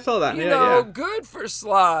yeah, I saw that. You know, good for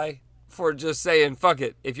Sly for just saying, "Fuck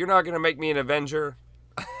it. If you're not gonna make me an Avenger,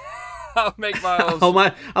 I'll make my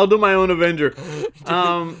own." I'll do my own Avenger.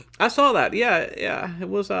 I saw that. Yeah. It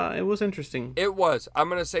was interesting. It was. I'm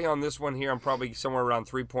gonna say on this one here, I'm probably somewhere around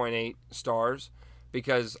 3.8 stars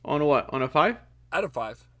because on what? On a 5? Out of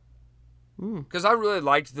 5. Because I really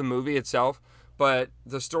liked the movie itself, but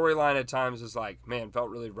the storyline at times is like, man, felt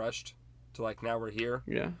really rushed to like now we're here.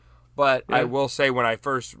 Yeah. But I will say when I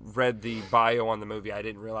first read the bio on the movie, I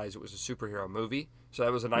didn't realize it was a superhero movie. So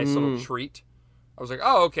that was a nice little treat. I was like,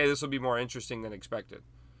 oh, okay, this will be more interesting than expected.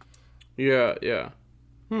 Yeah.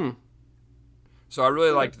 So I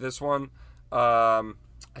really liked this one. I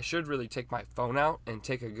should really take my phone out and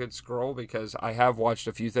take a good scroll because I have watched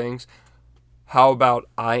a few things. How about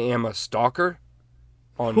I Am a Stalker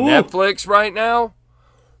on Netflix right now?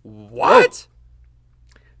 What?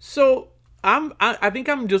 So I think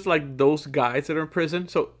I'm just like those guys that are in prison.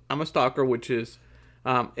 So I'm a stalker, which is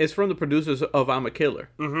it's from the producers of I'm a Killer.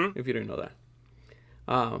 Mm-hmm. If you didn't know that.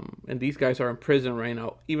 And these guys are in prison right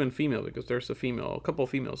now, even female, because there's a couple of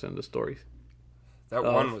females in the stories. That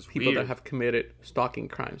one was people weird. That have committed stalking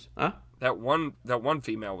crimes. Huh? That one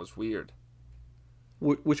female was weird.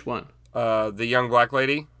 Which one? The young black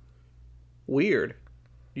lady. Weird.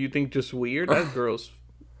 You think just weird? That girl's.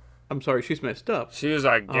 I'm sorry, she's messed up. She was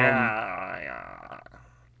like, yeah.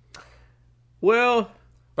 Well,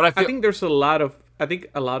 but I think there's a lot of. I think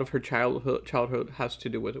a lot of her childhood has to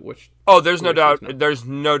do with it. Which there's no doubt. There's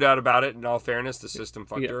no doubt about it. In all fairness, the system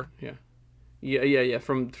fucked her. Yeah.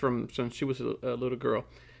 From since she was a little girl,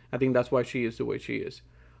 I think that's why she is the way she is.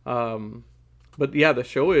 But yeah, the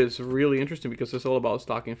show is really interesting because it's all about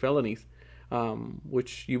stalking felonies,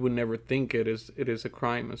 which you would never think it is. It is a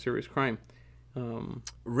crime, a serious crime.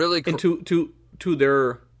 Really, and to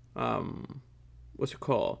their what's it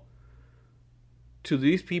called? To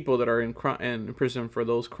these people that are in prison for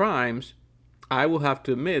those crimes, I will have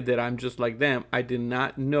to admit that I'm just like them. I did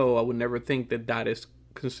not know. I would never think that is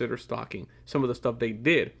considered stalking. Some of the stuff they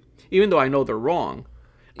did, even though I know they're wrong,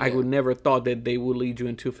 I would never thought that they would lead you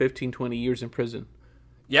into 15, 20 years in prison.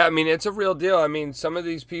 Yeah, I mean, it's a real deal. I mean, some of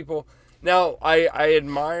these people... Now, I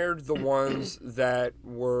admired the ones that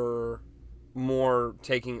were more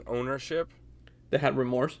taking ownership. They had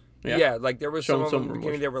remorse? Yeah, like there was some of them in the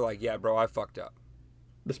beginning, they were like, yeah, bro, I fucked up.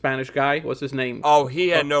 The Spanish guy, what's his name? Oh, he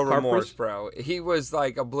had no remorse, bro. He was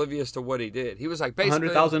like oblivious to what he did. He was like, basically...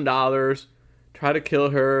 $100,000, try to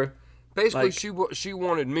kill her. Basically, she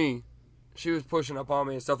wanted me. She was pushing up on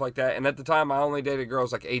me and stuff like that. And at the time, I only dated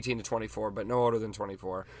girls like 18 to 24, but no older than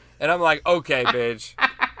 24. And I'm like, okay, bitch.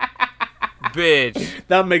 Bitch.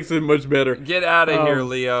 That makes it much better. Get out of here,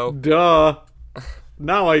 Leo. Duh.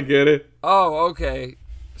 Now I get it. Oh, okay.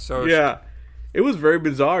 So yeah. It was very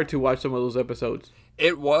bizarre to watch some of those episodes.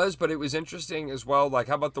 It was, but it was interesting as well. Like,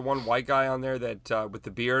 how about the one white guy on there that with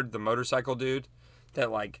the beard, the motorcycle dude, that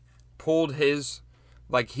like pulled his,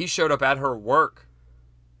 like he showed up at her work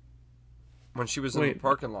when she was in the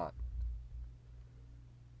parking lot.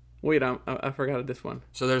 Wait, I forgot this one.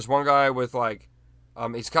 So there's one guy with like,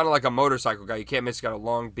 he's kind of like a motorcycle guy. You can't miss. He's got a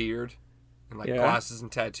long beard and like glasses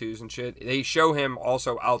and tattoos and shit. They show him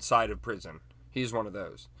also outside of prison. He's one of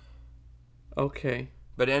those. Okay.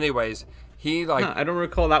 But anyways, he like... I don't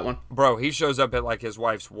recall that one. Bro, he shows up at like his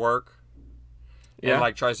wife's work. And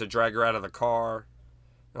like tries to drag her out of the car.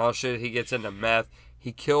 And all shit. He gets into meth.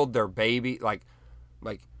 He killed their baby. Like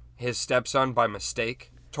his stepson by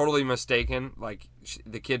mistake. Totally mistaken. Like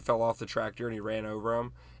the kid fell off the tractor and he ran over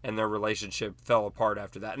him. And their relationship fell apart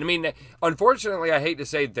after that. And I mean, unfortunately, I hate to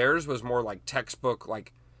say theirs was more like textbook.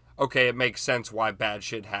 Like, okay, it makes sense why bad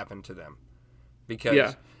shit happened to them.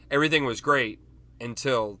 Because... everything was great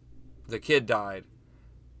until the kid died.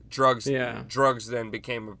 Drugs then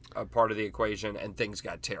became a part of the equation, and things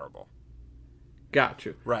got terrible. Got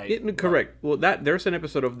you. Right. Correct. Well, there's an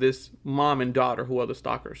episode of this mom and daughter who are the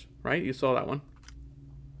stalkers, right? You saw that one?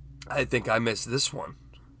 I think I missed this one.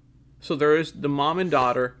 So there is the mom and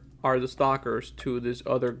daughter are the stalkers to this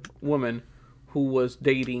other woman who was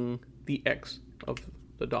dating the ex of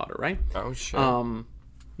the daughter, right? Oh, shit.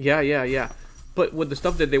 Yeah. But with the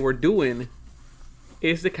stuff that they were doing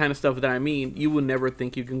is the kind of stuff that, I mean, you would never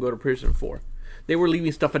think you can go to prison for. They were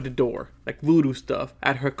leaving stuff at the door, like voodoo stuff,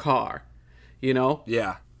 at her car, you know?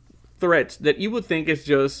 Yeah. Threats that you would think is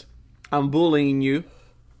just, I'm bullying you.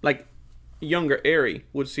 Like, younger Ari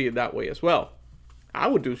would see it that way as well. I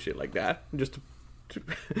would do shit like that just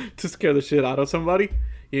to scare the shit out of somebody,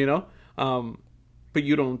 you know? But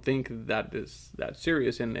you don't think that is that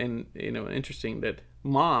serious. And you know, interesting that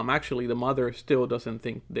actually the mother still doesn't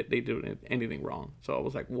think that they did anything wrong. So I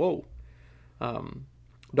was like, whoa.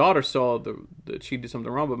 Daughter saw that she did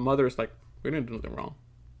something wrong, but mother is like, we didn't do nothing wrong.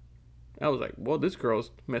 I was like, well, this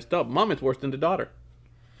girl's messed up. Mom is worse than the daughter.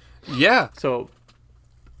 Yeah. So,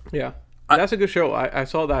 yeah. That's a good show. I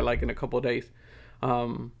saw that like in a couple of days.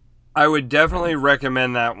 I would definitely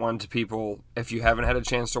recommend that one to people if you haven't had a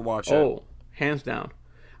chance to watch it. Oh, hands down.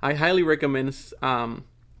 I highly recommend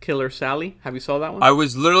Killer Sally. Have you saw that one? I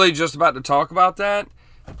was literally just about to talk about that.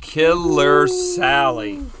 Killer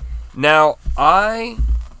Sally. Now,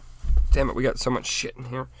 damn it, we got so much shit in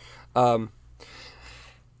here.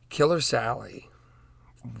 Killer Sally.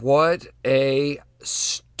 What a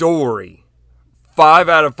story. 5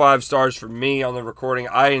 out of 5 stars for me on the recording.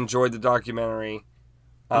 I enjoyed the documentary.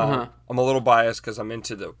 I'm a little biased because I'm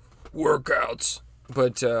into the workouts.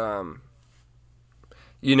 But,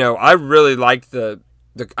 you know, I really liked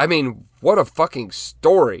I mean, what a fucking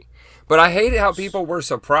story. But I hated how people were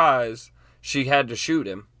surprised she had to shoot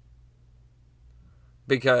him.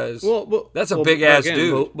 Because that's a big-ass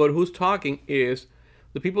dude. But who's talking is,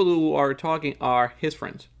 the people who are talking are his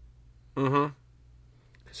friends. Mm-hmm.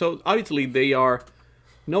 So, obviously,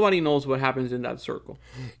 nobody knows what happens in that circle.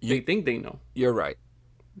 They think they know. You're right.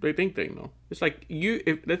 They think they know. It's like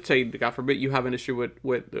if let's say, God forbid, you have an issue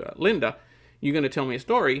with Linda, you're going to tell me a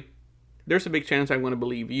story, there's a big chance I'm going to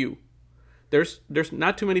believe you. There's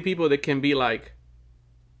not too many people that can be like,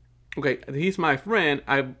 okay, he's my friend,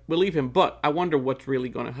 I believe him, but I wonder what's really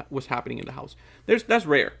what's happening in the house. That's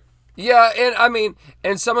rare. Yeah, and I mean,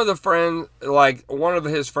 and some of the friends, like, one of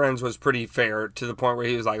his friends was pretty fair to the point where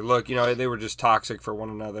he was like, look, you know, they were just toxic for one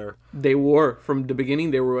another. They were. From the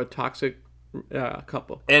beginning, they were a toxic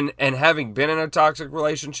couple. And having been in a toxic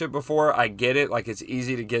relationship before, I get it. Like, it's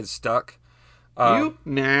easy to get stuck.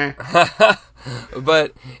 Nah.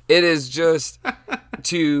 But it is just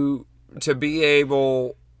to be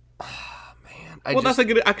able... man. That's a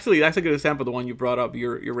good example, the one you brought up,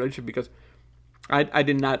 your relationship, because I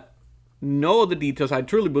did not know the details. I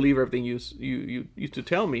truly believe everything you used to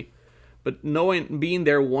tell me, but being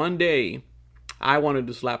there one day, I wanted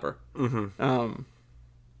to slap her. Mm-hmm.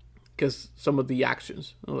 Because some of the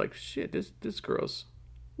actions, I was like, shit, this girl's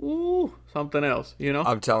something else, you know.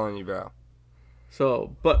 I'm telling you, bro.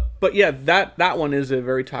 So, but yeah, that one is a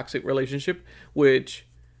very toxic relationship, which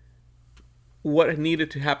what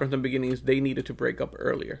needed to happen from the beginning is they needed to break up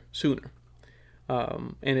sooner.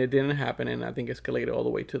 And it didn't happen, and I think escalated all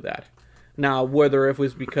the way to that. Now, whether it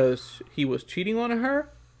was because he was cheating on her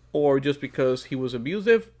or just because he was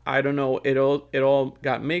abusive, I don't know. It all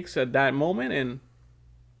got mixed at that moment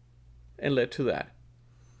and led to that.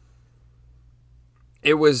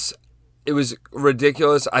 It was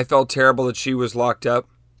ridiculous. I felt terrible that she was locked up.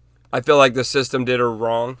 I feel like the system did her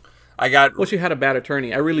wrong. Well, she had a bad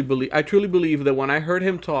attorney. I truly believe that when I heard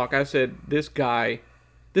him talk, I said, this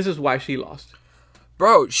is why she lost.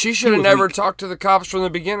 Bro, she should have never talked to the cops from the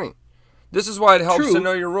beginning. This is why it helps to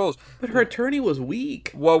know your rules. But her attorney was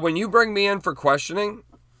weak. Well, when you bring me in for questioning,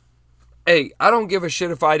 hey, I don't give a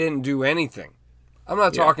shit if I didn't do anything. I'm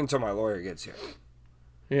not talking till my lawyer gets here.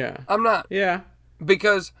 Yeah. I'm not. Yeah.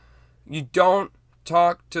 Because you don't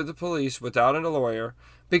talk to the police without a lawyer,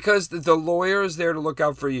 because the lawyer is there to look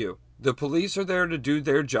out for you. The police are there to do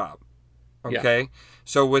their job. Okay? Yeah.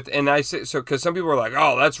 So because some people are like,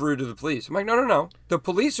 oh, that's rude to the police. I'm like, no. The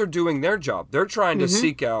police are doing their job. They're trying to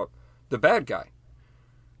seek out the bad guy.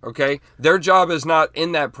 Okay? Their job is not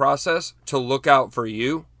in that process to look out for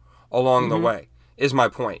you along the way, is my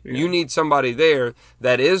point. Yeah. You need somebody there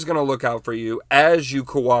that is going to look out for you as you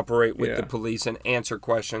cooperate with the police and answer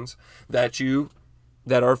questions that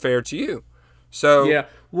are fair to you. So yeah.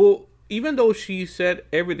 Well, even though she said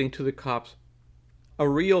everything to the cops, a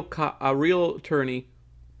real attorney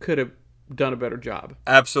could have done a better job.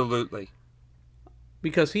 Absolutely.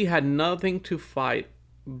 Because he had nothing to fight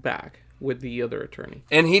back with the other attorney.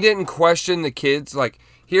 And he didn't question the kids. Like,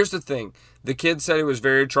 here's the thing. The kid said it was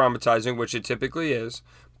very traumatizing, which it typically is.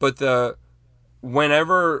 But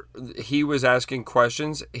whenever he was asking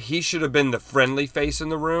questions, he should have been the friendly face in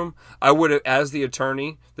the room. I would have, as the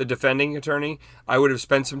attorney, the defending attorney, I would have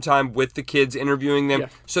spent some time with the kids, interviewing them,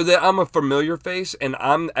 so that I'm a familiar face, and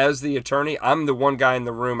I'm, as the attorney, I'm the one guy in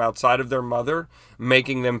the room outside of their mother,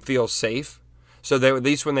 making them feel safe. So that at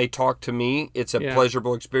least when they talk to me, it's a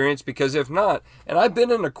pleasurable experience. Because if not, and I've been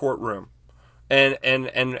in a courtroom and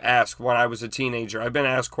asked when I was a teenager, I've been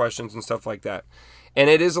asked questions and stuff like that. And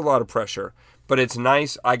it is a lot of pressure. But it's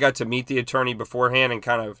nice. I got to meet the attorney beforehand and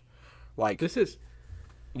kind of like you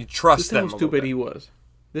trust them. This is how stupid he was.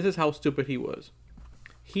 This is how stupid he was.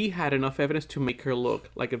 He had enough evidence to make her look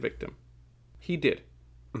like a victim. He did.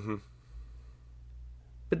 Mm-hmm.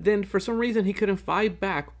 But then, for some reason, he couldn't fight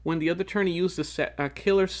back when the other attorney used the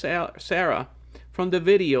killer Sarah from the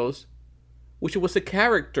videos, which was a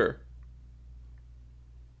character.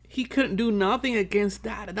 He couldn't do nothing against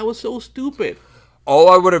that. That was so stupid. All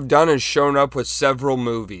I would have done is shown up with several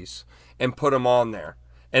movies and put them on there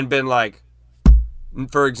and been like,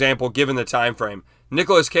 for example, given the time frame,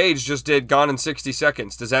 Nicolas Cage just did Gone in 60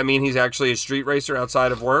 Seconds. Does that mean he's actually a street racer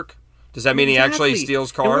outside of work? Does that mean he actually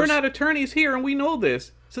steals cars? And we're not attorneys here, and we know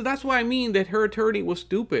this. So that's why I mean that her attorney was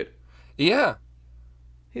stupid. Yeah.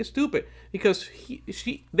 He's stupid because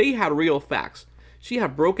they had real facts. She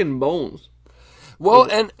had broken bones. Well,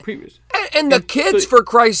 and the kids, for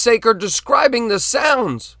Christ's sake, are describing the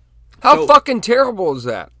sounds. How fucking terrible is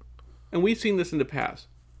that? And we've seen this in the past.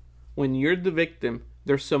 When you're the victim,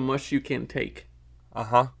 there's so much you can take.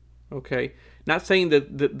 Uh-huh. Okay? Not saying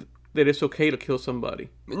that it's okay to kill somebody.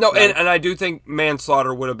 No, and I do think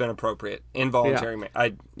manslaughter would have been appropriate. Involuntary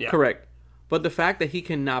Correct. But the fact that he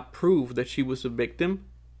cannot prove that she was a victim,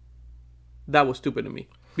 that was stupid to me.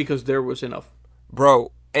 Because there was enough.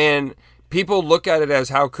 Bro, and people look at it as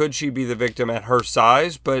how could she be the victim at her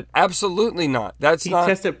size, but absolutely not. He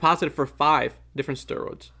tested positive for 5 different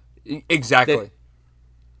steroids. Exactly.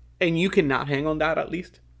 And you cannot hang on that at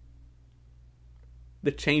least?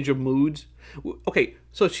 The change of moods? Okay,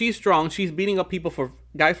 so she's strong. She's beating up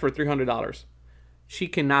guys for $300. She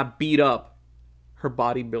cannot beat up her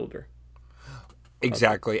bodybuilder.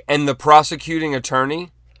 Exactly. And the prosecuting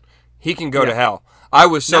attorney, he can go to hell. I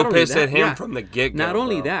was so pissed at him from the get-go. Not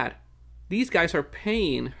only that, these guys are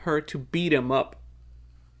paying her to beat him up.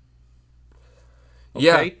 Okay?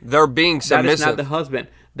 Yeah, they're being submissive. That is not the husband.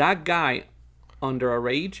 That guy, under a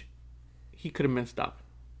rage, he could have been stopped.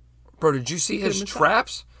 Bro, did you see his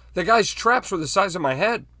traps? The guy's traps were the size of my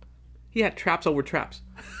head. He had traps over traps.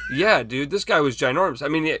 Yeah, dude, this guy was ginormous. I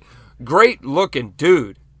mean, great looking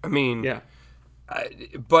dude. I mean, yeah.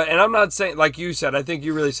 And I'm not saying, like you said, I think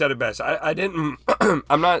you really said it best. I didn't,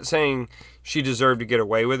 I'm not saying she deserved to get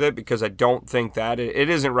away with it because I don't think that. It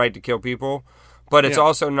isn't right to kill people, but it's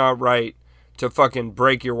also not right to fucking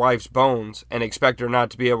break your wife's bones and expect her not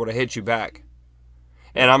to be able to hit you back.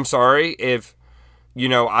 And I'm sorry if,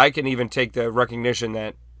 I can even take the recognition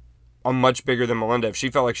that I'm much bigger than Melinda. If she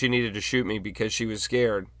felt like she needed to shoot me because she was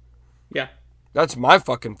scared. Yeah. That's my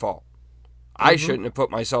fucking fault. I shouldn't have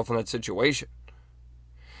put myself in that situation.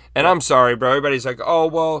 And I'm sorry, bro. Everybody's like, oh,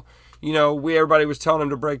 well, everybody was telling them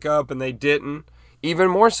to break up and they didn't. Even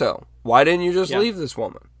more so. Why didn't you just leave this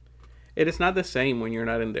woman? It is not the same when you're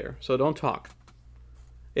not in there. So don't talk.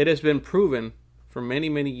 It has been proven for many,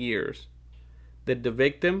 many years that the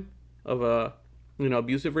victim of a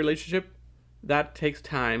abusive relationship, that takes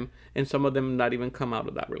time, and some of them not even come out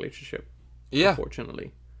of that relationship. Yeah.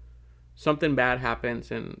 Unfortunately. Something bad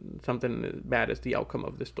happens, and something bad is the outcome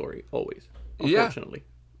of the story, always. Unfortunately.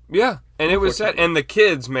 Yeah. And it was sad. And the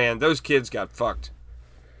kids, man, those kids got fucked.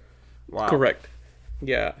 Wow. Correct.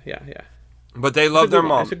 Yeah. But they love their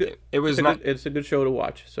mom. It's a good show to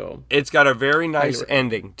watch. So it's got a very nice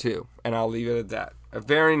ending too, and I'll leave it at that. A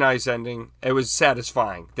very nice ending. It was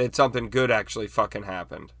satisfying that something good actually fucking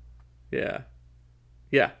happened. Yeah.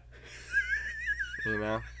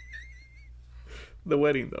 The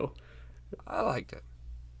wedding though. I liked it.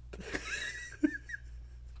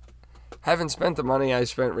 Haven't spent the money I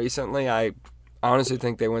spent recently. I honestly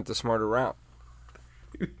think they went the smarter route.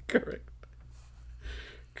 Correct.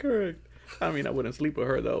 I mean, I wouldn't sleep with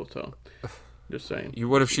her though, so just saying. You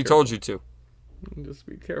would if she told you to. Just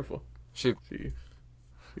be careful. She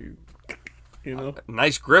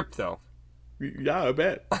nice grip though. Yeah, I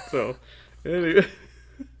bet. So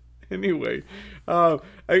anyway,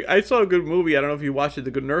 I saw a good movie. I don't know if you watched it,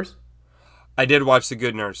 The Good Nurse. I did watch The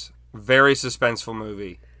Good Nurse. Very suspenseful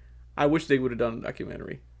movie. I wish they would have done a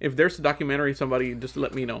documentary. If there's a documentary, somebody just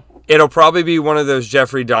let me know. It'll probably be one of those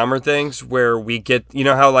Jeffrey Dahmer things where we get, you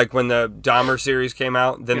know how like when the Dahmer series came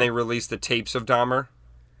out, then they released the tapes of Dahmer?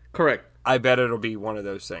 Correct. I bet it'll be one of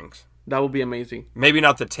those things. That would be amazing. Maybe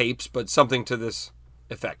not the tapes, but something to this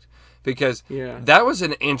effect. Because that was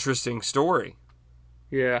an interesting story.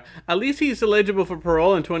 Yeah. At least he's eligible for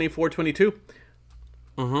parole in 24-22.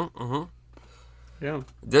 Yeah.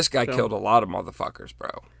 This guy killed a lot of motherfuckers, bro.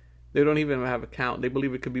 They don't even have a count. They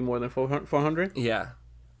believe it could be more than 400? Yeah.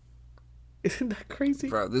 Isn't that crazy?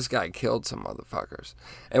 Bro, this guy killed some motherfuckers.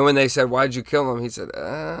 And when they said, why'd you kill him? He said,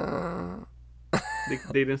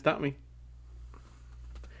 They didn't stop me.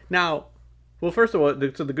 Now, well, first of all,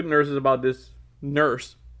 so the good news is about this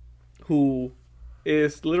nurse who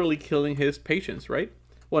is literally killing his patients, right?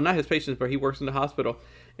 Well, not his patients, but he works in the hospital.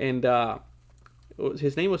 And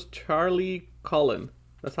his name was Charlie Cullen.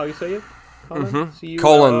 That's how you say it? Cullen?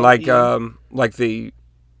 Cullen, like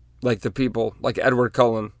the people, like Edward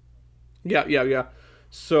Cullen. Yeah.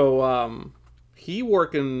 So he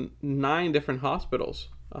worked in 9 different hospitals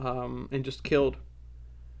and just killed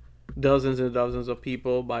dozens and dozens of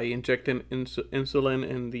people by injecting insulin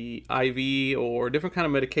in the IV or different kind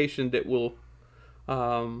of medication that will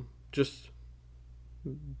just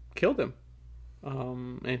kill them.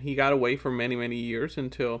 And he got away for many, many years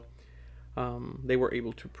until they were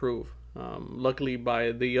able to prove. Luckily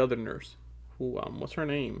by the other nurse, who what's her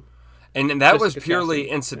name? And that Jessica was purely Chastain.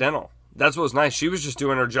 incidental. That's what was nice. She was just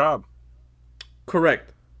doing her job.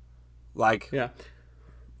 Correct. Like, Yeah.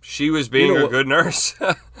 she was being a what? good nurse.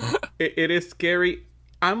 It is scary.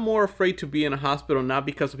 I'm more afraid to be in a hospital, not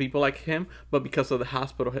because of people like him, but because of the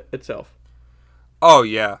hospital itself. Oh,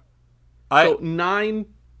 yeah. So 9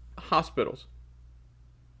 hospitals,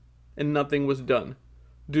 and nothing was done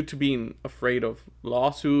due to being afraid of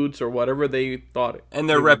lawsuits or whatever they thought. And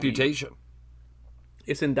their reputation.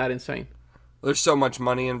 Isn't that insane? There's so much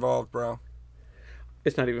money involved, bro.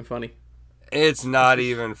 It's not even funny. It's not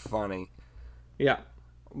even funny. Yeah.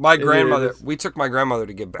 My grandmother, is. we took my grandmother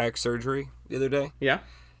to get back surgery the other day. Yeah.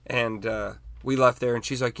 And we left there, and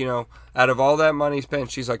she's like, out of all that money spent,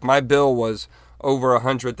 she's like, my bill was over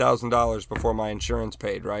 $100,000 before my insurance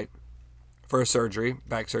paid, right? For a surgery.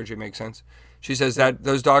 Back surgery makes sense. She says that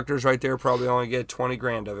those doctors right there probably only get 20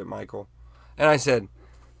 grand of it, Michael. And I said,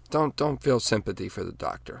 don't feel sympathy for the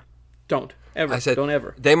doctor. Don't. Ever. I said, don't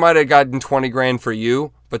ever. They might have gotten 20 grand for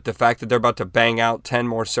you, but the fact that they're about to bang out 10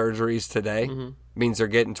 more surgeries today means they're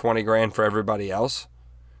getting 20 grand for everybody else.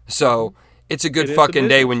 So it's a good fucking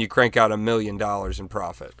day when you crank out $1 million in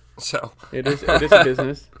profit. So it is a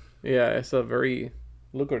business. Yeah, it's a very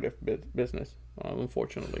lucrative business,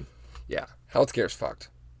 unfortunately. Yeah, healthcare's fucked.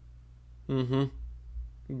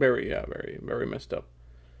 Very messed up.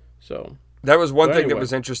 So that was one thing anyway. that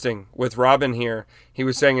was interesting with Robin here. He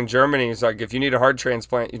was saying in Germany, he's like, if you need a heart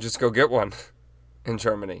transplant, you just go get one in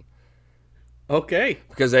Germany. Okay.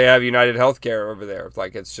 Because they have United Healthcare over there.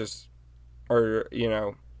 Like, it's just,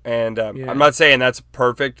 and I'm not saying that's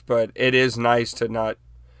perfect, but it is nice to not,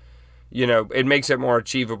 it makes it more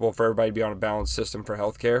achievable for everybody to be on a balanced system for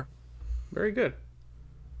healthcare. Very good.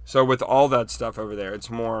 So with all that stuff over there, it's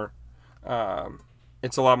more,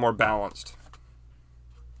 it's a lot more balanced,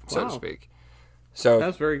 so to speak. So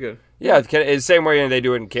that's very good. Yeah, it's the same way they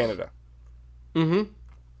do it in Canada.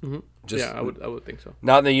 Just, I would think so.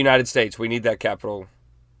 Not in the United States. We need that capital,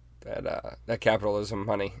 that capitalism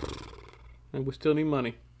money. And we still need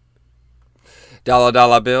money.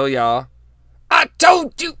 Dollar bill, y'all. I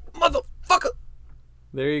told you, motherfucker.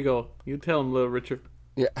 There you go. You tell him, little Richard.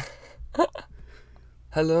 Yeah.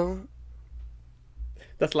 Hello?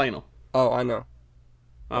 That's Lionel. Oh, I know.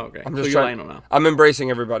 Oh, okay. I'm just you're trying. Lionel now. I'm embracing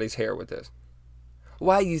everybody's hair with this.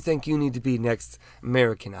 Why you think you need to be next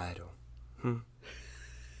American Idol?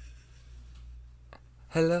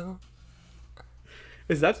 Hello?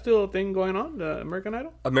 Is that still a thing going on, the American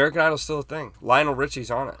Idol? American Idol's still a thing. Lionel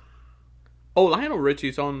Richie's on it. Oh, Lionel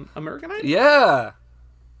Richie's on American Idol? Yeah.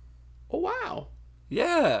 Oh, wow.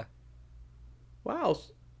 Yeah. Wow.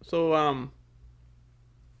 So,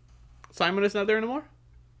 Simon is not there anymore?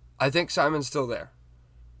 I think Simon's still there.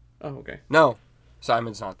 Oh, okay. No,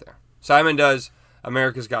 Simon's not there. Simon does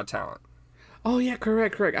America's Got Talent. Oh, yeah,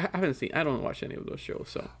 correct. I don't watch any of those shows,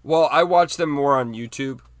 so. Well, I watch them more on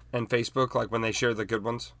YouTube and Facebook, like when they share the good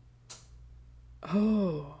ones.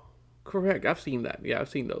 Oh, correct. I've seen that. Yeah, I've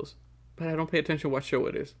seen those. But I don't pay attention what show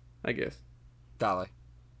it is, I guess. Dale.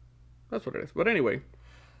 That's what it is. But anyway,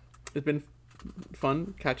 it's been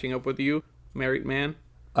fun catching up with you, married man.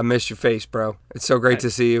 I miss your face, bro. It's so great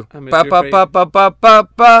to see you. I miss your face. Ba.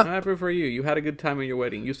 I'm happy for you. You had a good time at your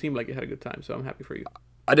wedding. You seem like you had a good time, so I'm happy for you.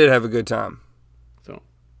 I did have a good time. So,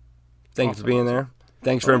 Thank you awesome. for being there.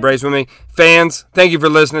 Thanks for embracing with me. Fans, thank you for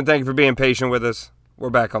listening. Thank you for being patient with us. We're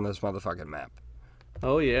back on this motherfucking map.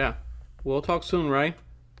 Oh, yeah. We'll talk soon, right?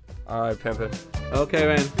 All right, pimpin'. Okay,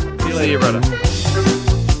 man. See you later. See you,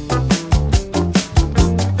 brother.